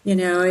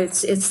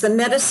 It's the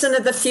medicine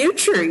of the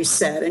future, he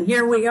said, and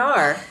here we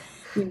are,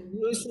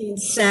 using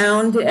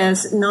sound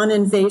as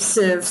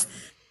non-invasive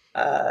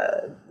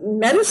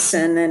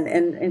medicine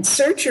and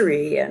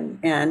surgery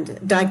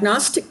and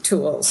diagnostic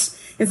tools.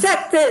 In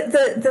fact,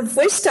 the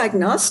voice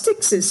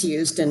diagnostics is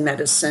used in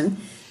medicine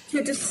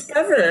to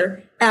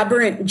discover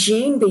aberrant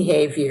gene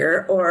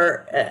behavior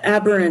or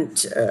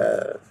aberrant,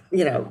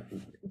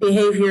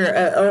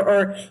 behavior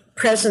or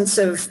presence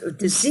of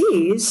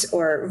disease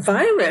or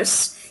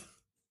virus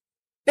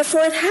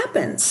before it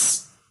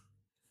happens.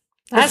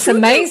 That's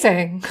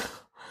amazing.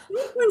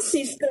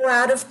 Frequencies go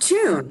out of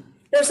tune.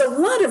 there's a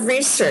lot of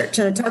research,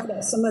 and I talk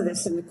about some of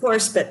this in the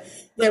course, but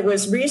there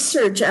was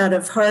research out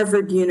of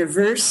Harvard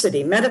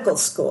University Medical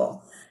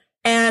School,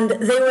 and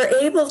they were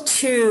able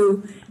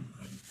to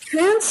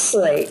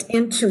translate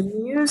into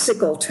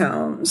musical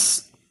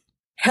tones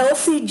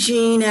healthy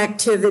gene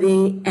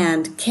activity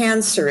and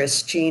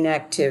cancerous gene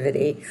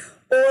activity,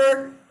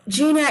 or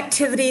gene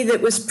activity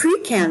that was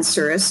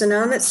precancerous and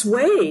on its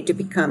way to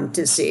become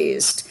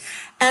diseased.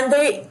 And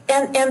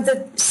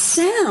the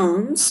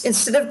sounds,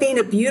 instead of being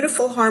a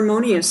beautiful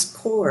harmonious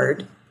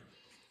chord,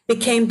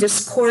 became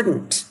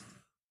discordant.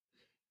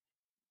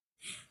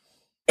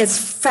 It's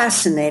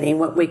fascinating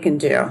what we can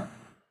do.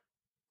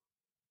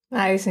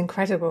 That is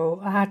incredible.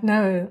 I had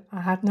no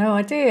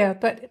idea.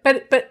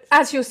 But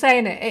as you're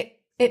saying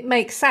it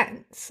makes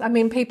sense. I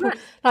mean, people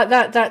like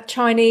that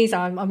Chinese,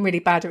 I'm really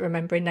bad at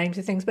remembering names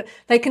of things, but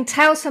they can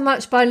tell so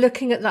much by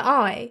looking at the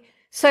eye.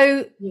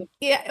 So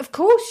yeah, of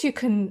course you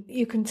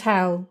can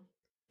tell,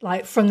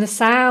 like, from the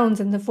sounds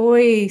and the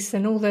voice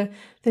and all the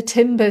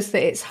timbres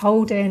that it's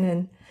holding,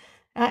 and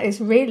that is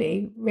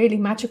really, really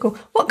magical.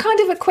 What kind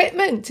of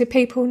equipment do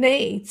people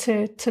need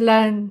to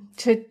learn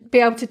to be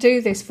able to do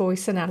this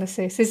voice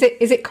analysis? Is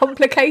it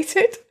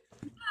complicated?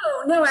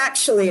 No,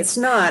 actually it's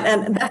not.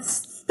 And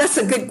that's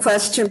a good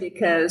question,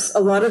 because a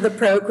lot of the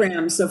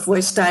programs of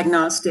voice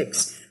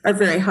diagnostics are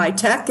very high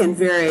tech and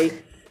very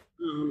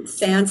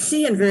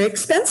fancy and very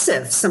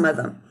expensive, some of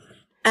them.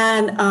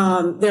 And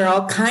there are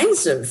all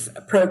kinds of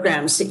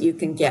programs that you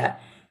can get.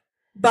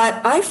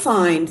 But I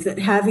find that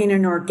having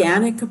an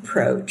organic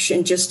approach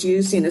and just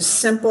using a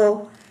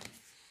simple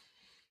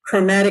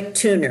chromatic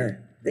tuner,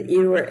 that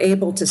you are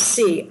able to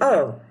see,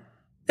 oh,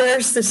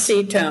 there's the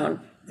C tone,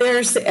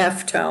 there's the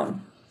F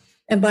tone.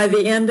 And by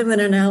the end of an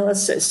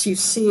analysis, you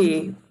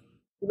see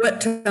what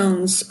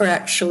tones are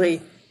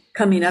actually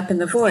coming up in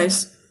the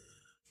voice.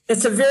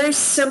 It's a very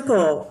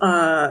simple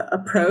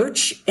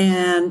approach,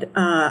 and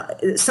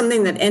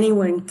something that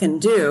anyone can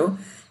do.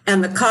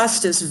 And the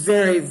cost is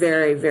very,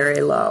 very,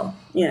 very low,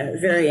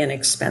 very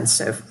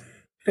inexpensive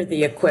for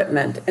the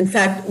equipment. In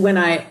fact,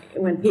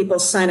 when people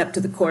sign up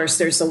to the course,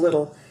 there's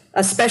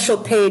a special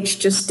page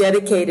just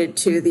dedicated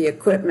to the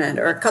equipment,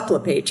 or a couple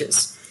of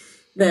pages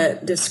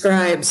that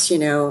describes,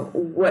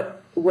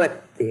 what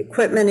the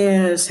equipment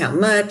is, how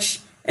much,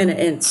 and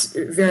it's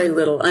very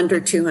little,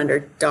 under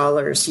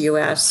 $200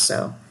 US.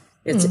 So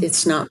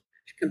it's not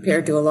much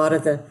compared to a lot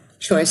of the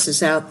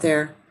choices out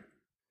there.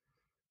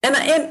 And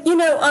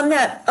on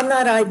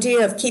that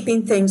idea of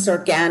keeping things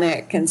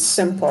organic and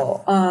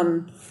simple,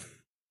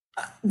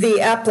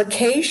 the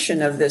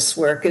application of this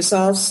work is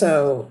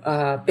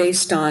also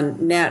based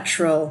on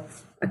natural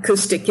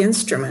acoustic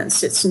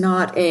instruments. It's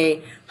not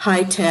a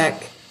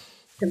high-tech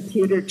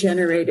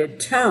computer-generated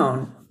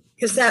tone,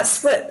 because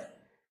that's what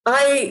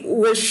I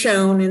was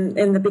shown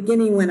in the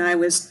beginning when I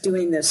was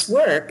doing this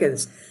work.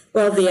 Is,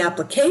 well, the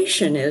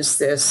application is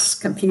this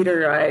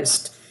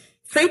computerized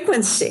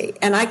frequency,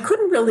 and I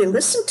couldn't really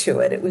listen to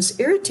it. It was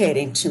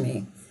irritating to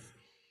me.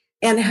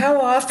 And how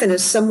often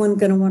is someone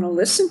going to want to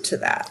listen to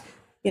that?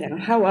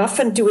 How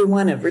often do we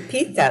want to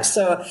repeat that?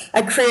 So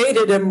I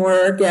created a more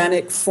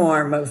organic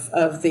form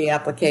of the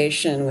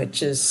application,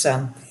 which is,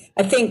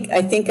 I think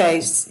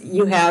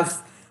you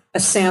have a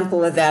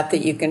sample of that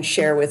you can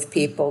share with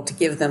people to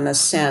give them a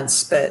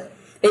sense. But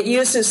it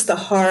uses the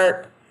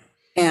harp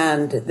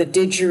and the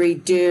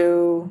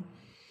didgeridoo,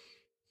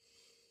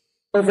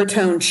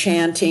 overtone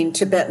chanting,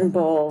 Tibetan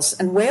bowls,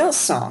 and whale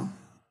song.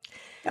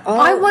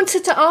 I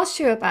wanted to ask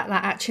you about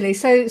that, actually.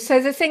 So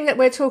the thing that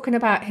we're talking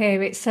about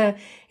here, it's a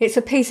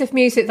piece of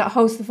music that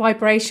holds the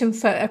vibration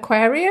for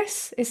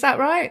Aquarius. Is that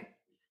right?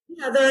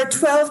 Yeah, there are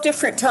 12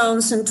 different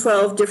tones and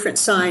 12 different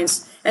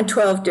signs and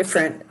 12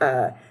 different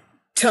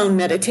tone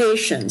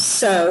meditations.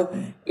 So,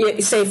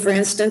 say, for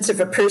instance, if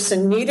a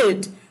person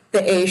needed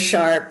the A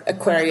sharp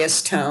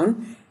Aquarius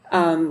tone,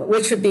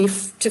 which would be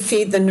to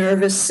feed the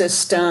nervous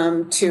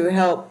system, to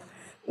help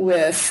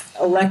with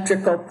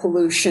electrical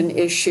pollution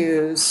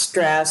issues,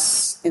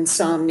 stress,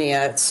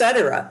 insomnia,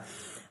 etc.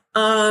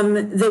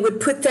 They would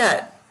put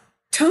that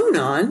tone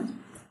on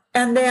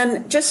and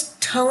then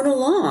just tone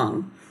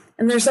along.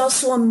 And there's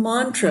also a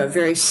mantra,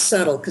 very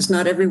subtle, because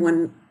not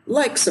everyone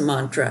likes a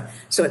mantra.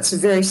 So it's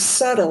very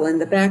subtle in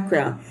the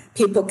background.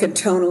 People can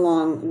tone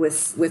along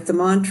with the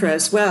mantra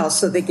as well.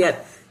 So they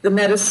get the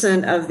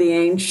medicine of the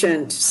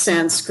ancient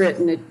Sanskrit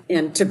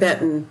and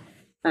Tibetan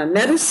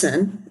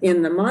medicine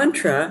in the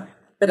mantra,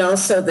 but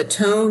also the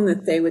tone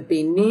that they would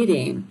be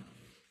needing.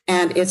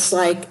 And it's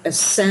like a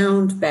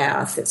sound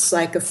bath. It's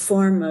like a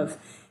form of,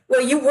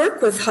 well, you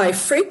work with high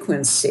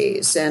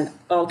frequencies and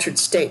altered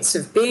states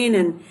of being,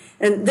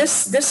 and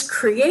this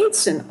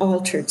creates an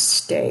altered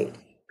state,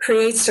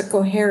 creates a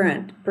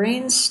coherent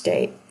brain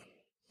state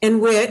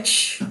in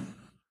which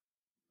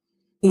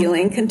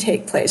healing can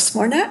take place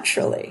more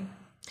naturally.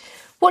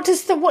 What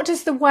does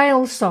the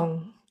whale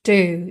song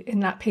do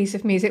in that piece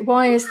of music?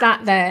 Why is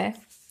that there?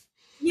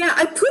 Yeah,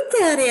 I put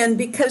that in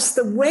because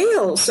the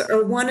whales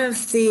are one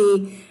of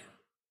the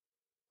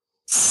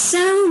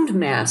sound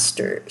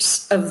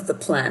masters of the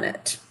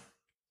planet.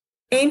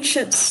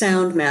 ancient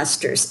sound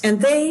masters,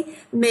 and they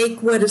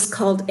make what is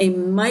called a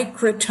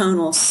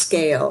microtonal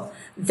scale.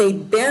 They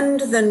bend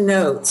the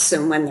notes,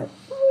 and when they're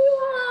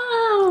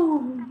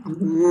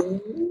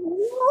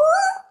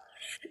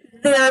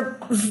their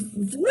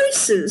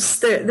voices,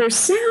 their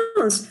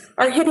sounds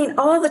are hitting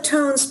all the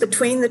tones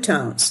between the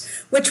tones,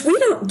 which we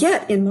don't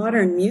get in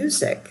modern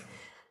music.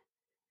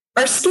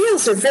 Our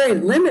scales are very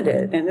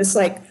limited, and it's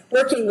like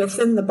working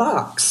within the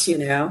box, you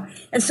know?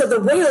 And so the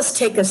whales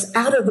take us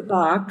out of the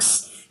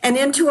box and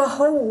into a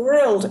whole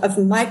world of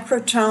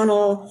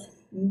microtonal,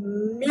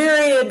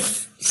 myriad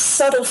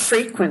subtle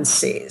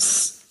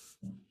frequencies.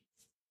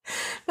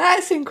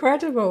 That's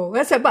incredible.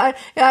 That's it. But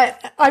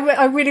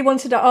I really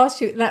wanted to ask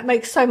you, that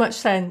makes so much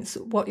sense,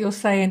 what you're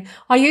saying.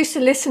 I used to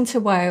listen to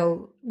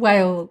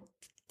whale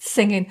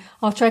singing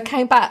after I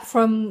came back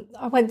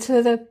I went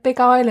to the Big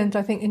Island,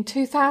 I think in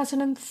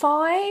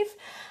 2005.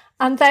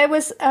 And there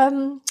was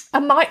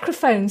a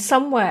microphone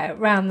somewhere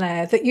around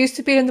there that used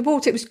to be in the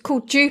water. It was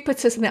called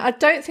Jupiter something. I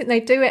don't think they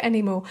do it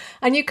anymore.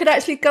 And you could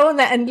actually go on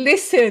there and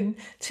listen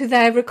to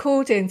their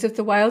recordings of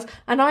the whales.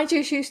 And I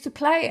just used to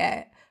play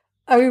it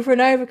over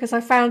and over because I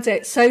found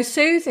it so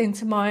soothing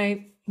to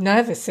my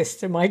nervous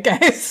system, I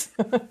guess.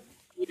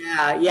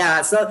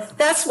 Yeah. So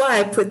that's why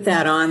I put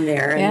that on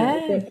there.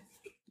 And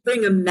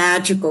bring a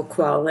magical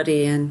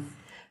quality in.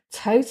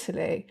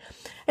 Totally.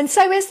 And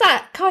so is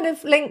that kind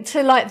of linked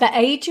to like the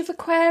age of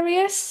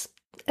Aquarius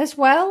as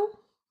well?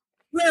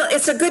 Well,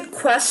 it's a good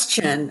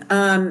question.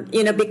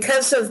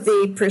 Because of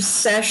the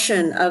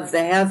precession of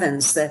the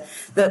heavens,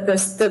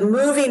 the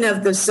moving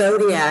of the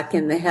zodiac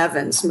in the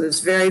heavens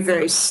moves very,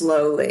 very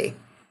slowly,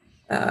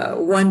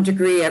 1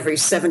 degree every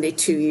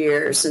 72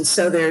 years. And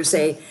so there's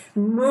a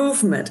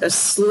movement, a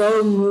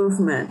slow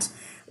movement,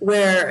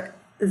 where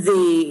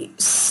the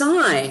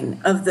sign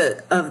of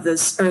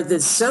the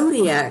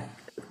zodiac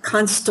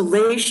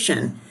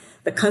constellation,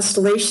 the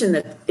constellation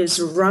that is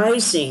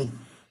rising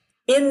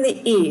in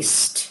the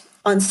east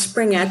on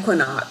spring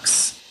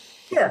equinox,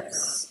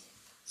 shifts.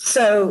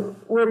 So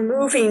we're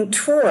moving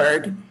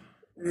toward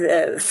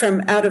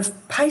from out of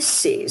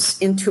Pisces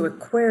into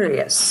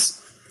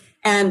Aquarius.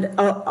 And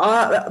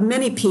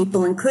many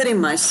people, including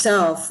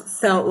myself,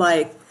 felt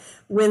like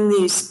when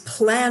these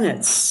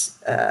planets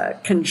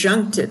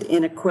conjuncted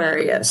in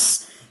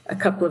Aquarius a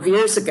couple of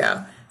years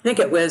ago, I think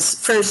it was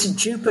first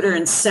Jupiter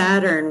and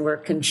Saturn were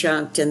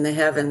conjunct in the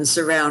heavens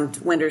around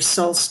winter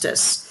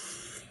solstice.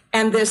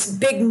 And this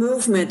big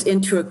movement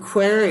into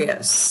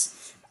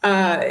Aquarius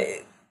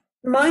might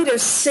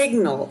have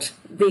signaled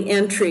the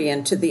entry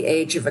into the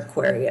age of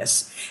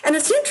Aquarius. And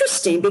it's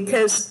interesting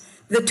because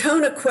the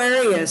tone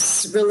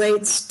Aquarius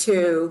relates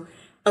to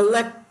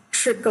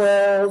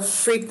electrical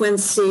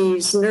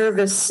frequencies,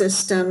 nervous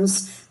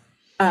systems,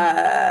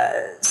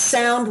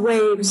 sound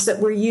waves that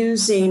we're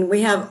using.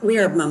 We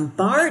are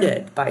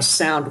bombarded by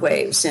sound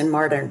waves in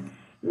modern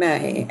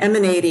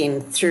emanating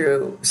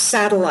through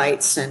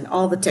satellites and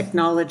all the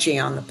technology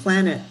on the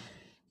planet.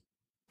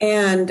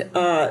 And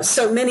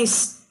so many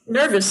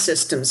nervous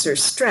systems are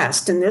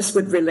stressed, and this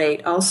would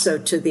relate also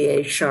to the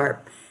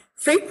A-sharp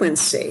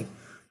frequency.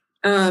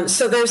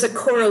 So there's a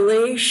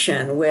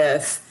correlation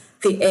with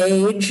the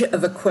age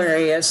of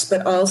Aquarius,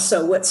 but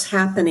also what's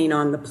happening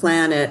on the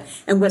planet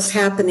and what's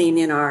happening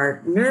in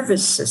our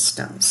nervous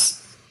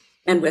systems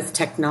and with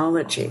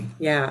technology.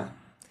 Yeah.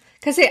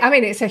 Because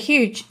it's a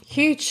huge,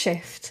 huge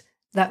shift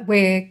that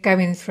we're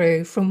going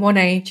through from one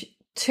age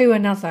to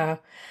another.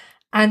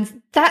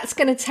 And that's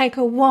going to take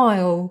a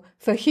while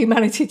for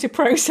humanity to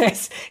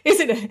process,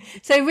 isn't it?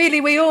 So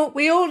really, we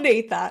all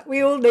need that.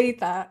 We all need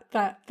that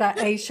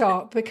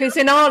A-sharp, because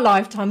in our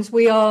lifetimes,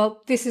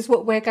 this is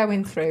what we're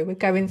going through. We're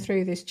going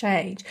through this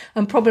change,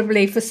 and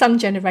probably for some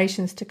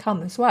generations to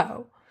come as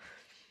well.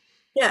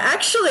 Yeah,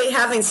 actually,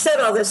 having said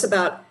all this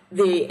about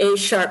the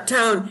A-sharp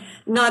tone,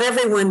 not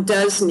everyone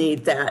does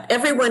need that.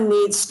 Everyone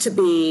needs to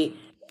be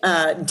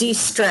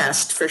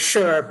de-stressed for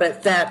sure,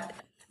 but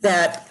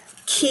that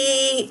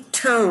key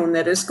tone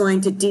that is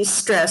going to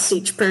de-stress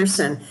each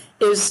person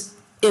is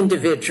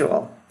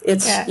individual.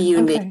 It's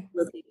unique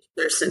with each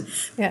person.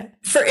 Yeah.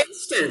 For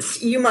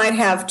instance, you might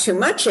have too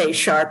much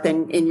A-sharp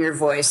in your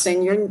voice,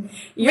 and you're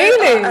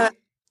really.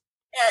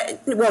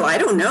 Well, I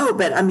don't know,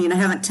 but I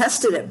haven't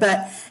tested it.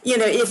 But,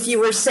 if you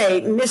were,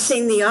 say,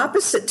 missing the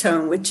opposite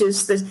tone, which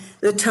is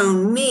the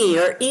tone mi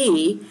or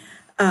E,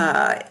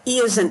 E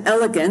is an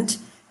elegant,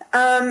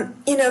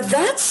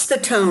 that's the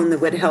tone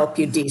that would help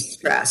you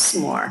de-stress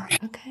more.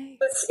 Okay.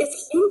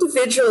 It's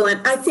individual.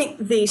 And I think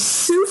the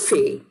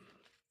Sufi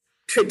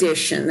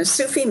tradition, the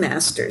Sufi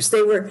masters,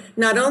 they were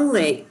not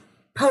only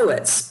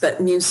poets,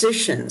 but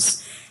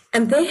musicians.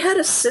 And they had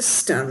a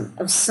system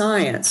of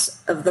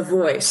science of the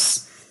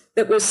voice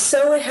that was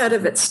so ahead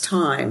of its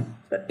time,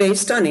 but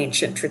based on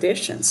ancient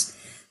traditions.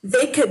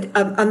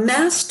 A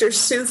master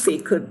Sufi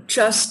could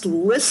just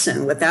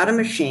listen without a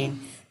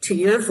machine to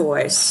your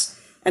voice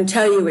and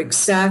tell you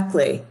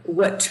exactly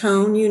what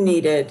tone you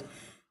needed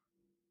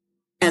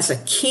as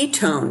a key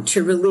tone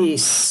to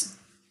release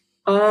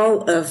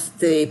all of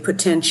the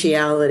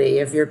potentiality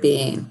of your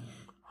being.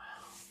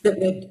 that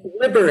would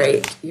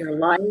liberate your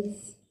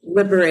life,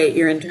 liberate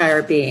your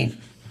entire being.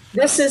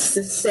 This is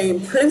the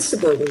same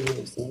principle we're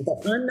using,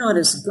 but I'm not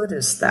as good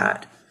as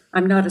that.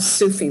 I'm not a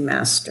Sufi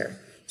master.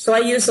 So I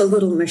use a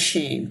little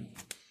machine.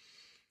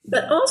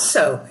 But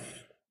also,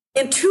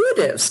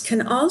 intuitives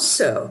can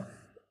also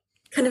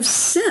kind of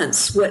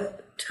sense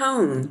what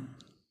tone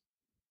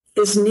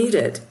is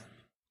needed,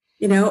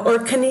 or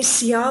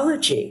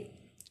kinesiology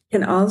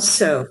can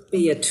also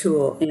be a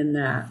tool in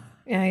that.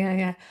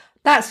 Yeah.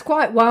 That's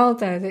quite wild,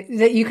 though,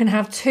 that you can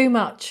have too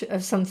much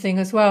of something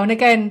as well. And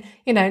again,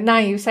 now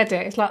you said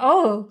it, it's like,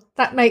 oh,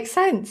 that makes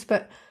sense.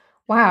 But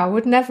wow, I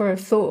would never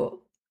have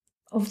thought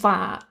of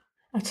that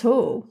at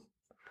all.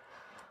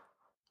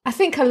 I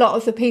think a lot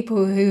of the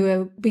people who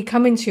will be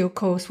coming to your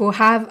course will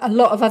have a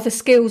lot of other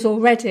skills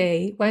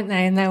already, won't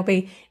they? And they'll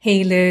be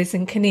healers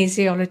and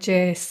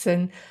kinesiologists,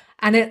 and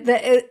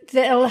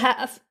they'll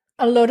have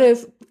a lot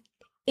of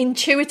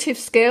intuitive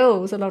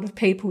skills, a lot of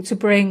people to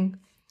bring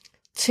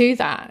to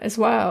that as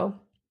well.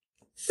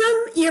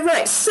 You're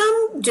right,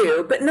 some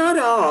do, but not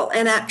all.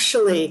 And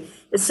actually,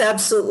 it's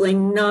absolutely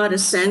not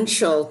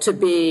essential to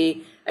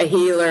be a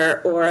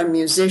healer or a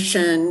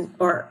musician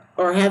or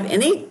have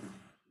any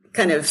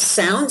kind of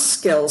sound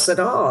skills at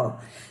all.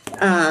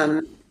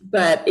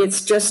 But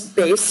it's just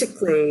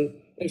basically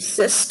a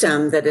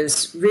system that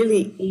is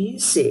really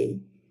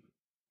easy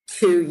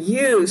to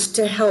use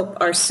to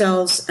help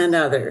ourselves and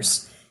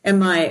others. And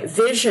my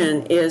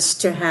vision is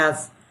to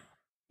have,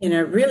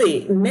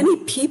 really many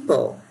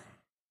people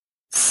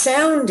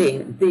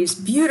sounding these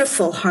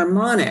beautiful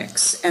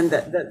harmonics and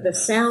the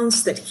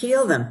sounds that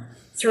heal them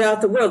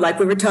throughout the world. Like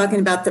we were talking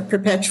about the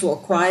perpetual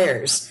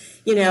choirs,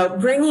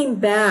 bringing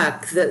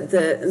back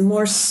the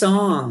more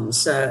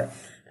songs.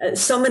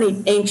 So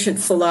many ancient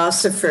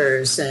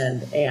philosophers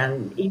and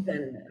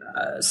even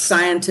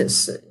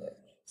scientists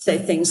say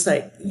things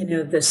like,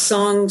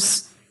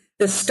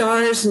 the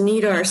stars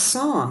need our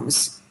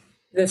songs.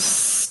 The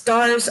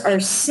stars are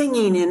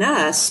singing in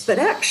us, but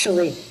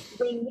actually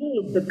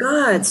the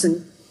gods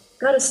and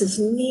goddesses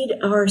need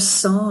our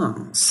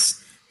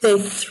songs. They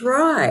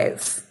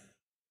thrive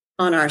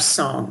on our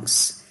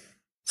songs.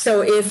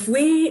 So if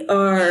we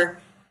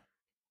are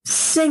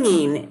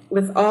singing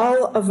with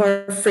all of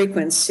our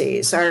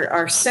frequencies,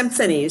 our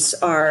symphonies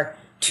are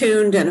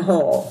tuned and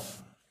whole,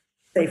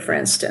 say for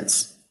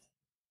instance,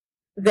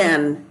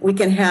 then we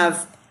can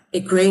have a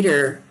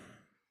greater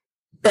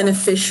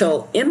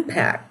beneficial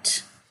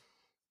impact,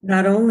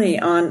 not only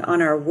on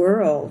our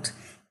world,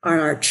 on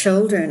our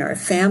children, our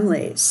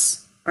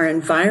families, our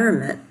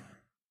environment,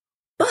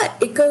 but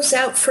it goes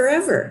out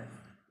forever.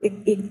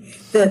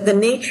 The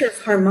nature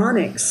of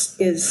harmonics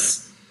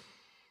is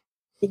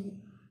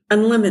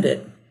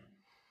unlimited.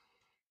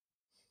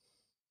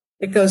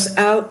 It goes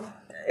out.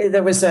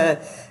 There was a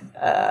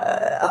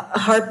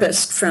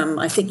harpist from,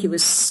 I think he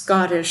was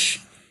Scottish,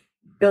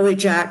 Billy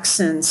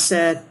Jackson,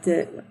 said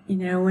that,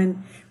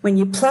 when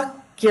you pluck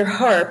your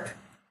harp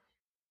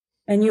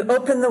and you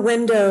open the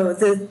window,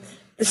 the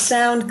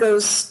sound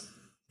goes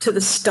to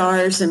the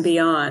stars and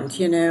beyond,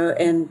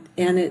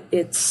 and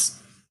it's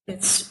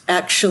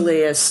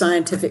actually a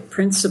scientific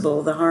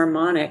principle. The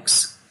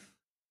harmonics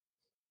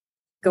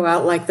go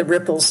out like the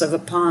ripples of a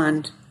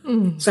pond.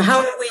 Mm. So how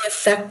are we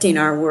affecting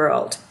our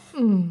world?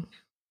 Mm.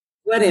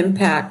 What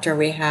impact are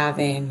we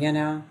having,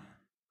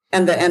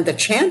 And the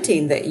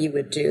chanting that you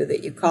would do,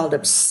 that you called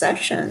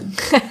obsession.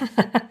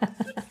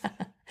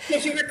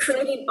 Because you were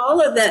creating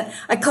all of that.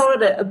 I call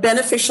it a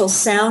beneficial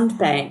sound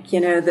bank.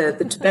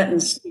 The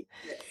Tibetans,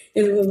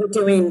 when we're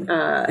doing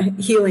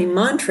healing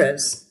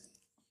mantras,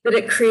 that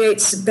it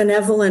creates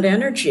benevolent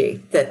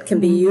energy that can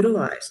be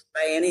utilized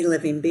by any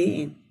living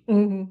being.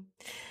 Mm-hmm.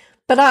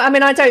 But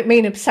I don't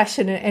mean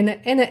obsession in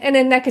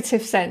a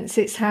negative sense.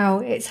 It's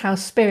how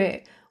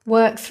spirit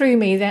works through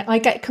me, that I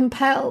get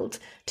compelled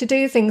to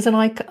do things and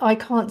I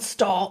can't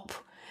stop,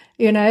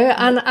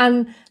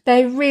 and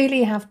they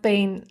really have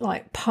been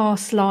like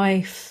past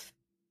life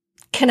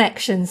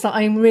connections that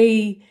I'm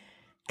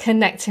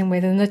reconnecting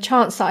with. And the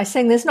chants that I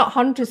sing, there's not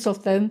hundreds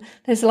of them.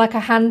 There's like a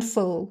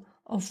handful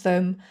of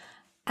them.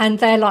 And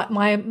they're like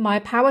my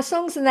power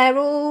songs, and they're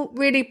all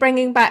really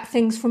bringing back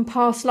things from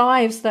past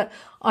lives that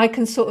I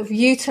can sort of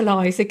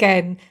utilize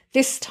again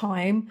this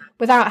time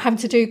without having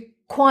to do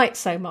quite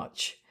so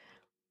much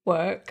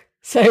work.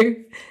 So,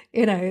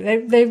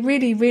 they're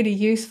really, really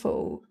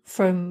useful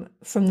from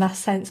that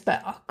sense.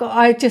 But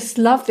I just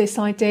love this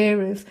idea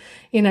of,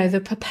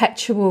 the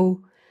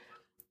perpetual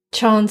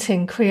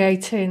chanting,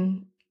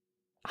 creating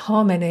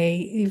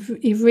harmony.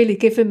 You've really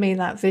given me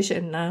that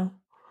vision now.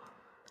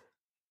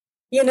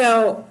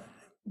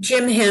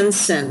 Jim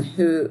Henson,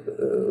 who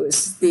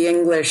was the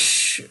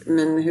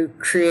Englishman who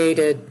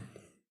created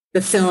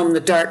the film The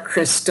Dark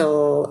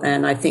Crystal,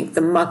 and I think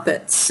The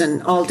Muppets,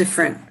 and all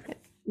different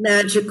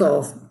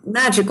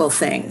magical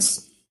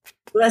things.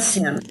 Bless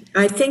him.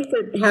 I think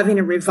that having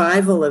a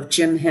revival of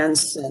Jim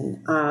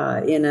Henson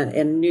in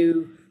a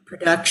new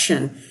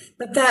production,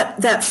 but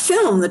that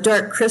film, The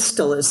Dark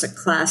Crystal, is a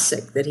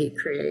classic that he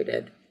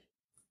created.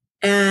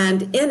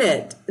 And in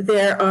it,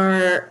 there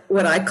are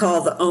what I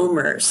call the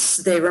omers.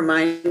 They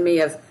remind me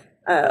of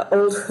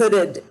old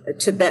hooded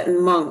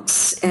Tibetan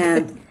monks,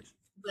 and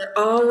they're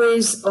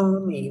always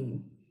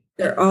oming.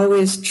 They're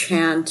always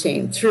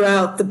chanting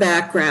throughout the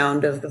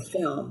background of the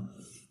film.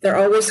 They're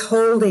always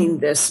holding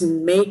this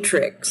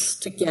matrix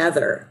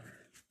together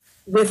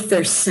with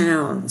their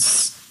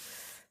sounds.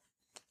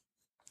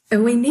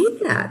 And we need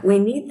that. We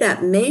need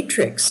that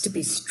matrix to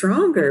be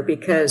stronger,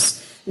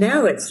 because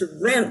now it's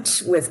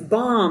rent with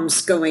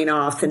bombs going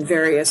off in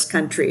various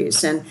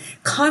countries and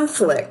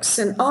conflicts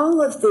and all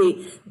of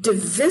the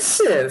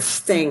divisive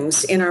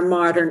things in our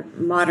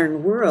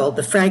modern world,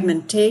 the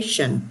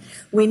fragmentation.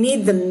 We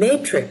need the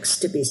matrix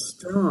to be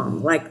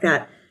strong, like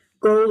that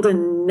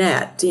golden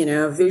net,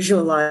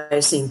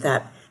 visualizing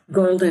that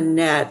golden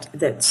net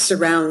that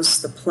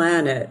surrounds the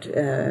planet,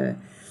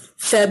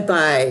 fed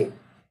by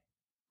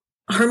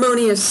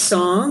harmonious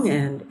song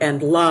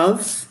and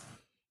love,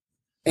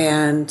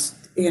 and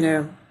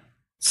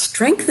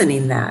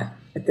strengthening that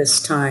at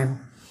this time.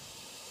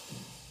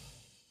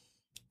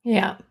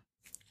 Yeah,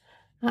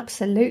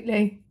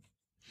 absolutely.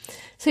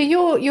 So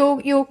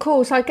your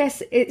course, I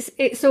guess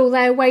it's all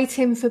there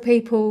waiting for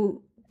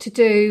people to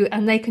do,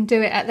 and they can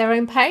do it at their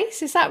own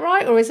pace. Is that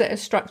right, or is it a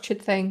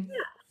structured thing?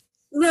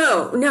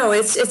 No,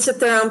 it's at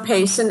their own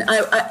pace, and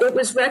it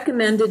was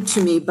recommended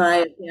to me by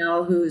a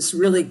gal who's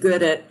really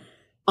good at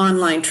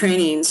online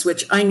trainings,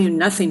 which I knew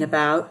nothing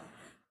about.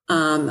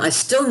 I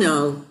still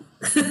know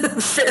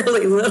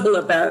fairly little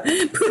about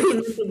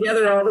putting them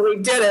together, although we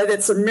did it.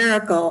 It's a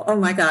miracle. Oh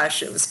my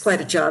gosh, it was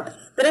quite a job.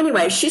 But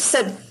anyway, she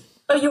said,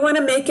 oh, you want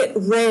to make it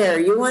rare.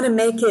 You want to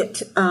make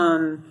it,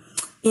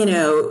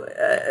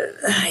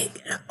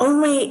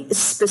 only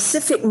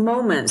specific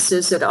moments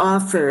is it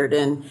offered.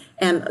 And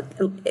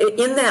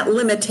in that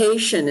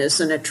limitation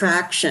is an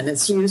attraction.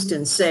 It's used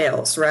in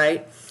sales, right?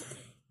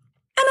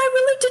 And I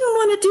really didn't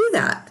want to do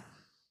that.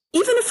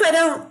 Even if I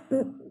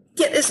don't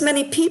get as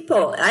many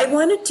people, I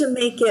wanted to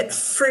make it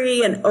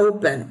free and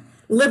open,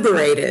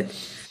 liberated,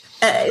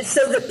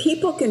 so that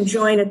people can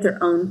join at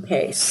their own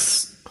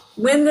pace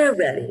when they're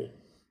ready,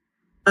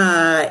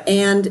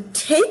 and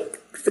take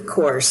the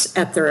course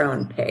at their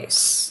own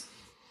pace.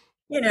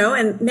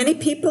 And many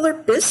people are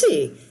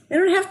busy. They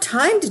don't have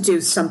time to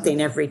do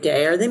something every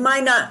day, or they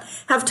might not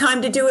have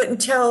time to do it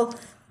until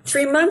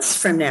 3 months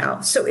from now.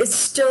 So it's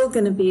still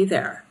going to be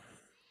there.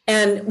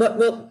 And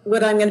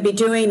what I'm going to be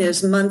doing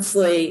is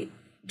monthly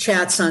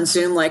chats on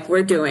Zoom, like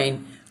we're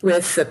doing,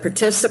 with the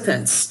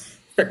participants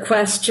for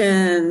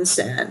questions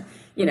and,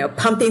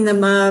 pumping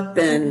them up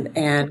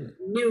and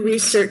new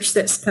research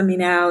that's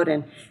coming out,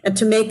 and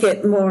to make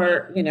it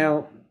more,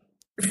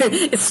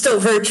 it's still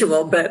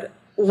virtual, but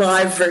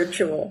live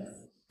virtual.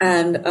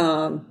 And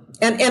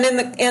in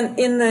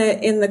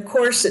the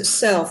course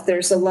itself,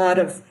 there's a lot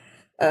of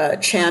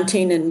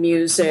chanting and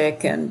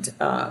music, and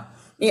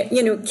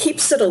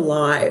keeps it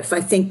alive.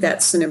 I think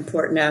that's an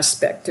important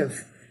aspect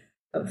of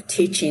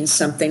teaching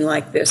something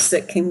like this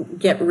that can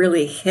get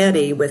really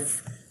heady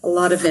with a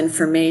lot of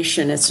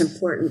information. It's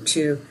important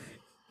to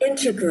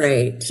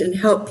integrate and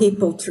help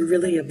people to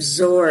really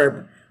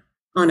absorb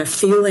on a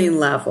feeling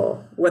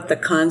level what the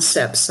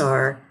concepts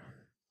are.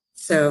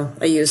 So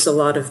I use a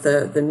lot of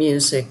the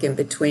music in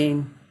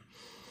between.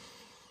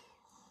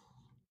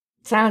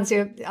 Sounds,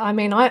 I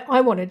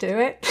want to do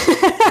it.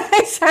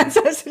 It sounds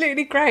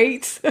absolutely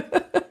great.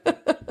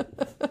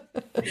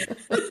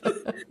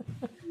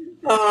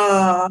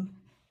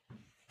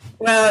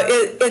 Well,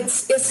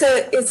 it's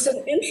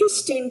an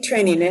interesting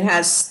training. It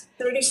has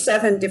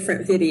 37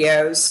 different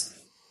videos,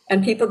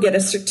 and people get a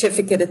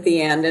certificate at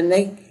the end, and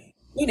they,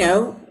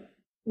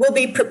 will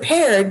be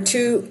prepared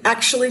to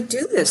actually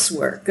do this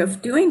work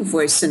of doing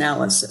voice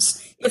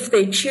analysis if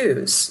they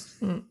choose.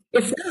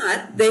 If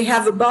not, they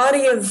have a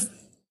body of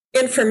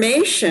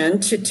information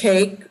to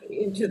take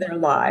into their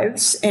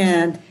lives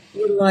and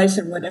utilize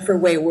in whatever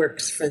way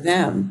works for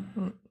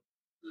them.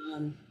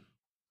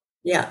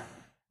 Yeah.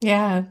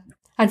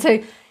 And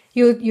so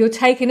you're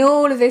taking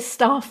all of this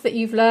stuff that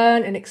you've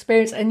learned and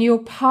experienced, and you're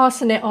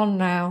passing it on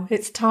now.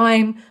 It's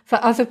time for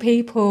other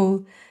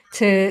people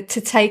to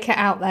take it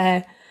out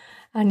there,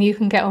 and you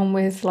can get on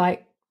with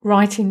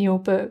writing your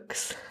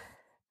books.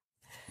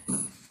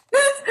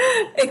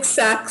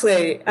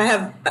 Exactly. I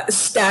have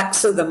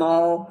stacks of them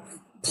all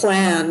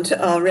planned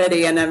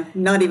already, and I'm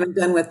not even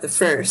done with the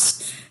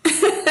first.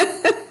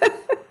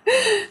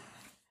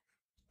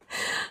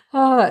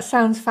 Oh, that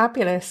sounds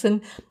fabulous.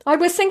 And I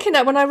was thinking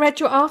that when I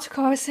read your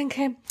article, I was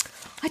thinking,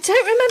 I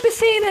don't remember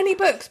seeing any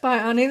books by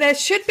Ani. There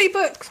should be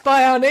books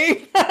by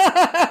Ani.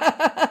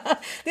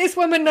 This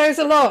woman knows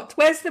a lot.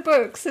 Where's the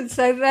books? And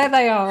so there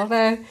they are.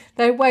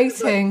 They're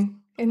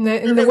waiting in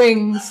the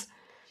wings.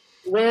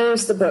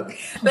 Where's the book?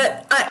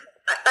 But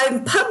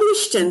I'm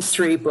published in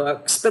 3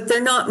 books, but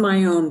they're not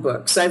my own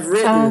books. I've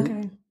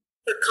written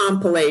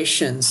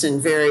compilations in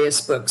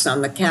various books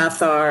on the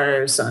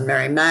Cathars, on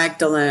Mary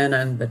Magdalene,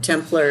 and the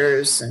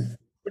Templars, and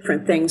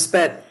different things.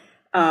 But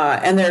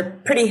and they're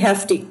pretty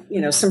hefty,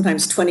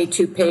 sometimes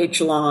 22-page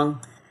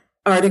long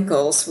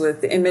articles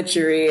with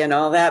imagery and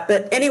all that.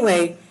 But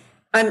anyway,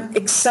 I'm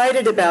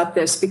excited about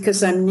this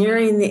because I'm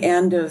nearing the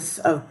end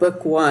of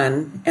book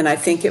one, and I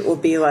think it will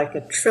be like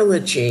a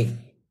trilogy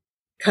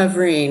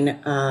covering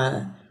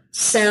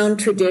sound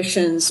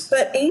traditions,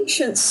 but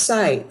ancient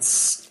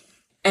sites.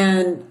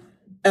 And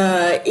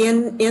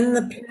in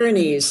the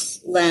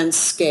Pyrenees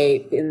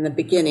landscape in the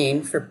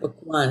beginning for book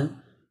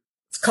one,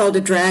 it's called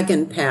A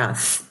Dragon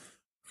Path,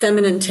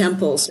 Feminine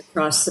Temples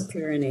Across the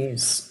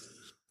Pyrenees.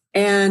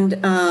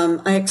 And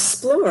I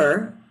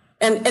explore,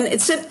 and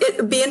it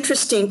would be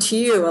interesting to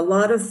you, a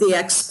lot of the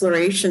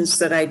explorations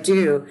that I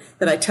do,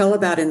 that I tell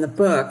about in the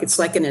book, it's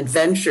like an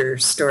adventure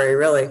story,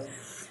 really.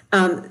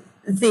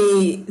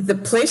 The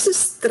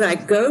places that I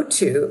go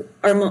to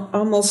are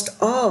almost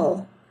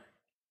all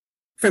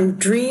from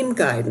dream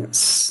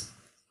guidance.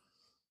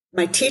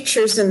 My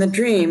teachers in the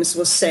dreams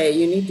will say,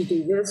 you need to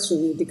do this, you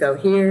need to go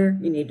here,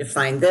 you need to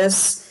find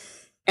this.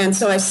 And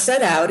so I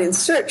set out in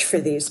search for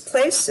these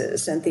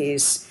places and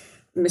these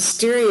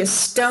mysterious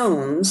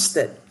stones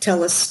that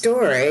tell a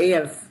story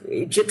of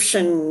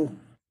Egyptian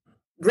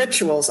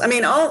rituals. I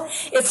mean,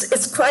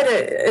 it's quite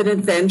an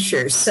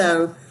adventure.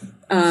 So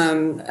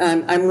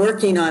I'm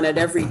working on it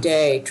every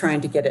day, trying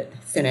to get it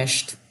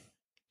finished.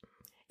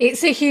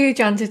 It's a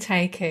huge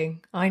undertaking.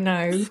 I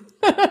know.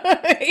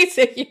 It's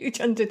a huge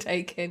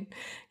undertaking.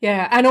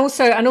 Yeah. And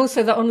also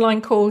the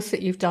online course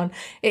that you've done.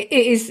 It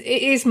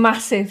is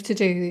massive to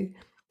do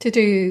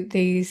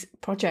these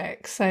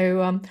projects.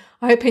 So I'm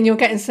hoping you're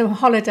getting some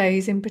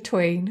holidays in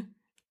between.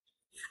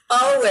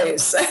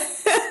 Always.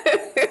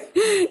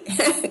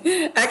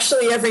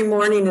 Actually, every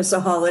morning is a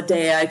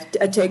holiday. I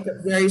take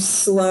a very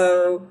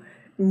slow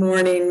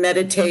morning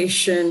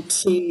meditation,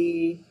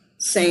 tea,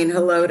 saying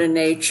hello to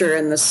nature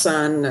and the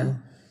sun.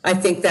 And I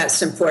think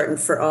that's important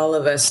for all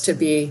of us to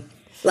be,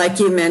 like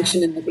you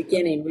mentioned in the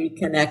beginning,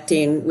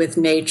 reconnecting with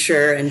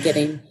nature and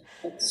getting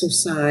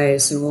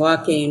exercise and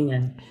walking.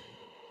 And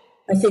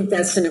I think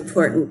that's an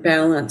important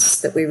balance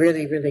that we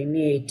really, really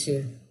need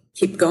to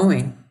keep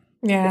going.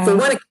 Yeah. If we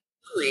want to keep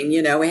going,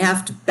 we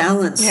have to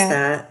balance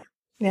that.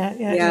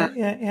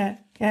 Yeah.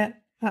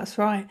 That's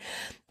right.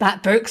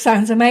 That book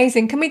sounds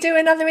amazing. Can we do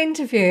another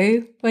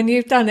interview when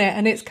you've done it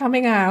and it's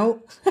coming out?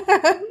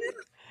 I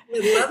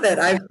love it.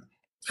 I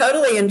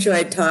totally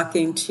enjoyed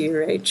talking to you,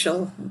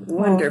 Rachel.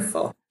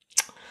 Wonderful.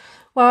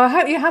 Well, I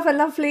hope you have a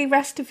lovely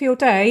rest of your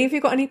day. Have you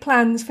got any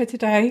plans for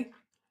today?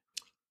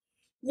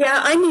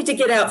 Yeah, I need to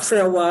get out for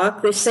a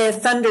walk. They say a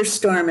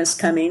thunderstorm is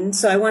coming,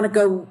 so I want to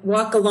go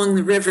walk along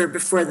the river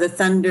before the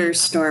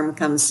thunderstorm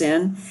comes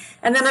in.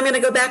 And then I'm going to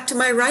go back to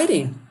my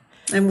writing.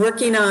 I'm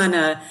working on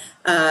a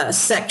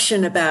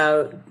section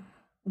about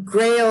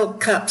Grail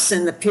cups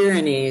in the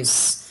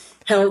Pyrenees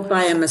held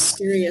by a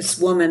mysterious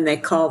woman they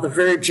call the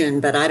Virgin,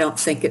 but I don't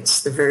think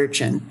it's the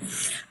Virgin.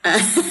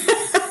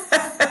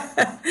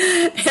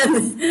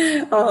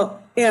 And all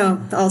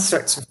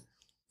sorts of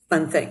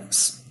fun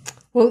things.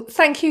 Well,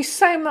 thank you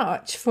so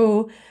much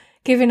for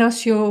giving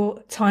us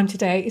your time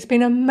today. It's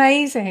been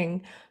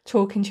amazing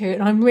talking to you,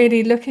 and I'm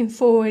really looking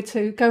forward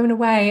to going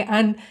away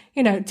and,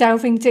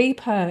 delving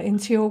deeper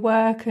into your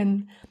work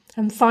and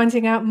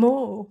finding out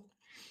more.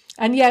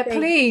 And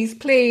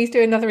please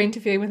do another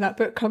interview when that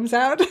book comes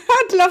out.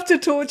 I'd love to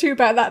talk to you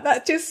about that.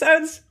 That just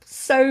sounds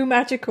so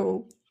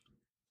magical.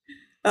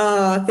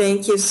 Oh,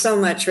 thank you so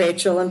much,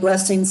 Rachel, and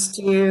blessings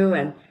to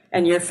you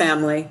and your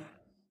family.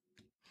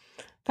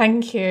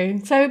 Thank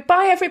you. So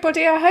bye,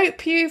 everybody. I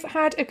hope you've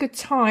had a good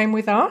time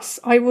with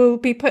us. I will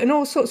be putting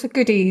all sorts of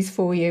goodies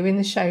for you in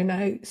the show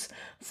notes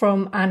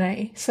from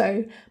Annie.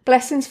 So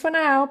blessings for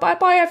now.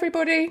 Bye,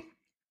 everybody.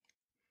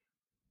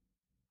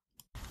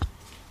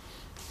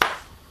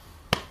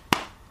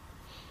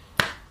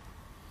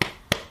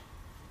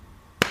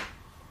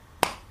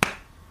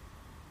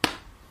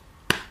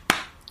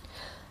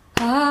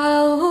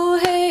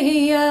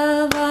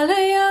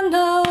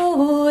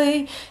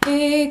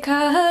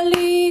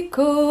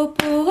 Kaliko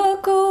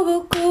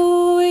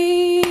puakui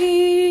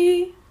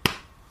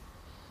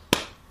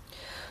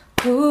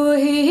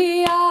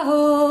Kuhia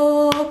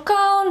o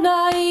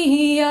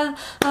kaunaia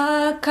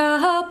a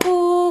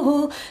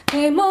kapu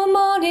ke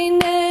momori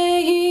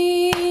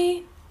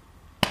nei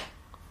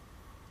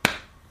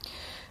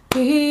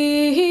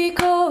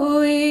Piko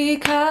I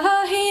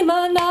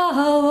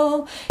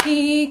kahimanao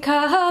I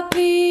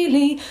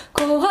kahapili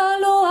ko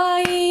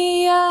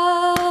haloaia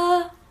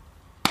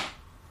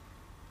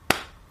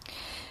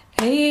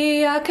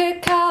Ia ke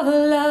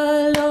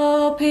kaula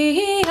lo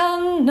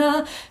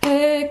piana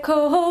e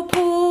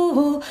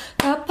kopu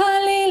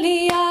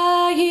kapalili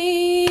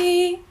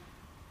ai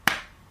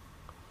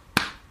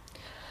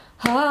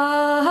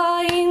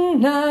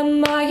Haina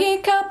mai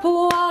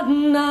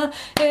kapuana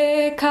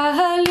e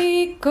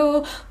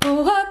kahaliko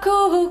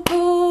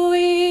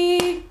puakukui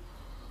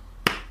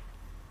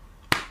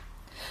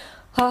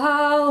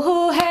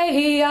Au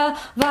heia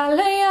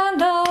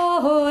valeana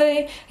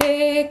oe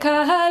e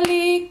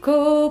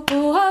kahaliko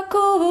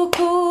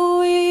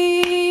puakukui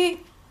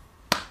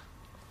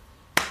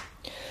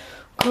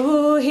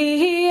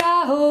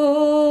Kuhia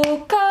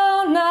o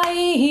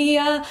kaunaia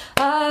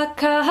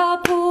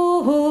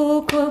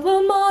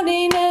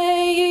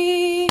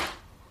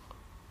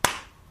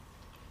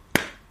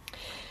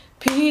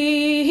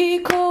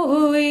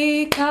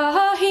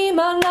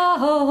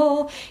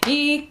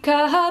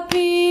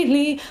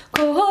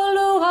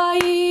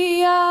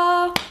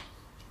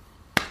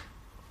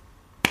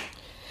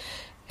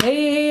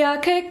a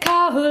ke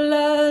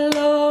kaula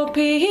lo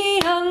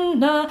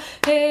piana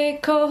e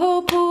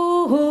kopu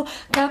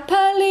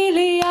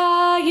kapalili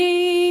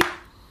ai.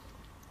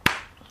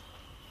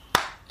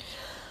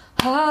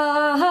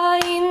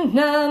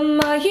 Haina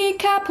mai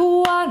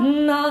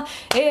kapuana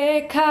e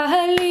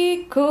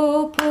kaliko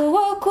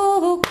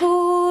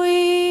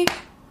puakukui.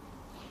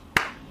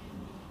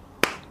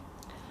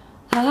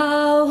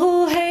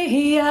 Au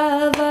heia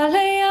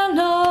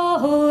valeano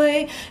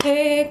e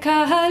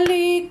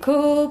kaliko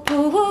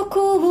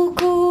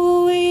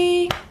puakukui.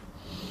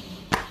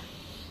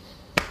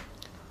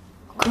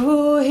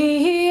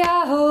 Kui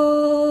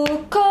au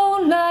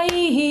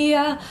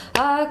konaia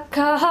a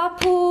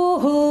kapu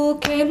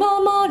ke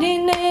momori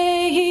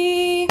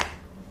nei.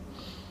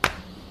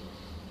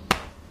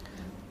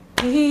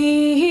 I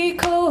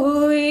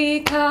koi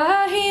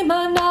kahi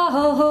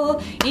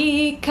manao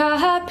I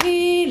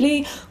kahapili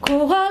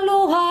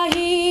kualoha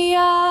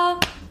ia.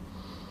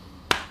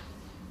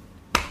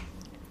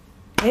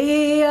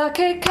 Ea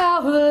ke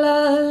kaula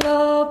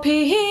lo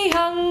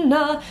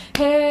pihana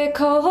he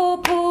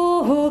kopu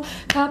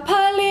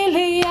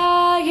kapalili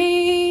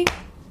ai.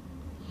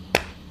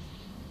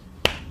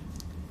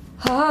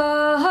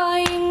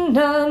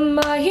 Haina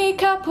mai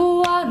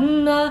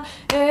kapuana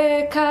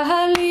e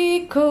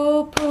kaliko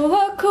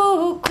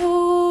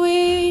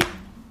puakukui.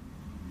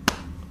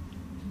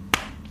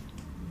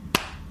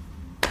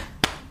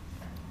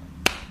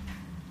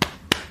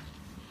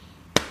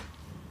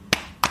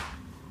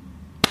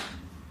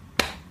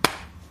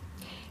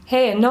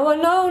 He noa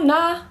no na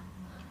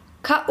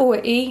ka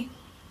ui.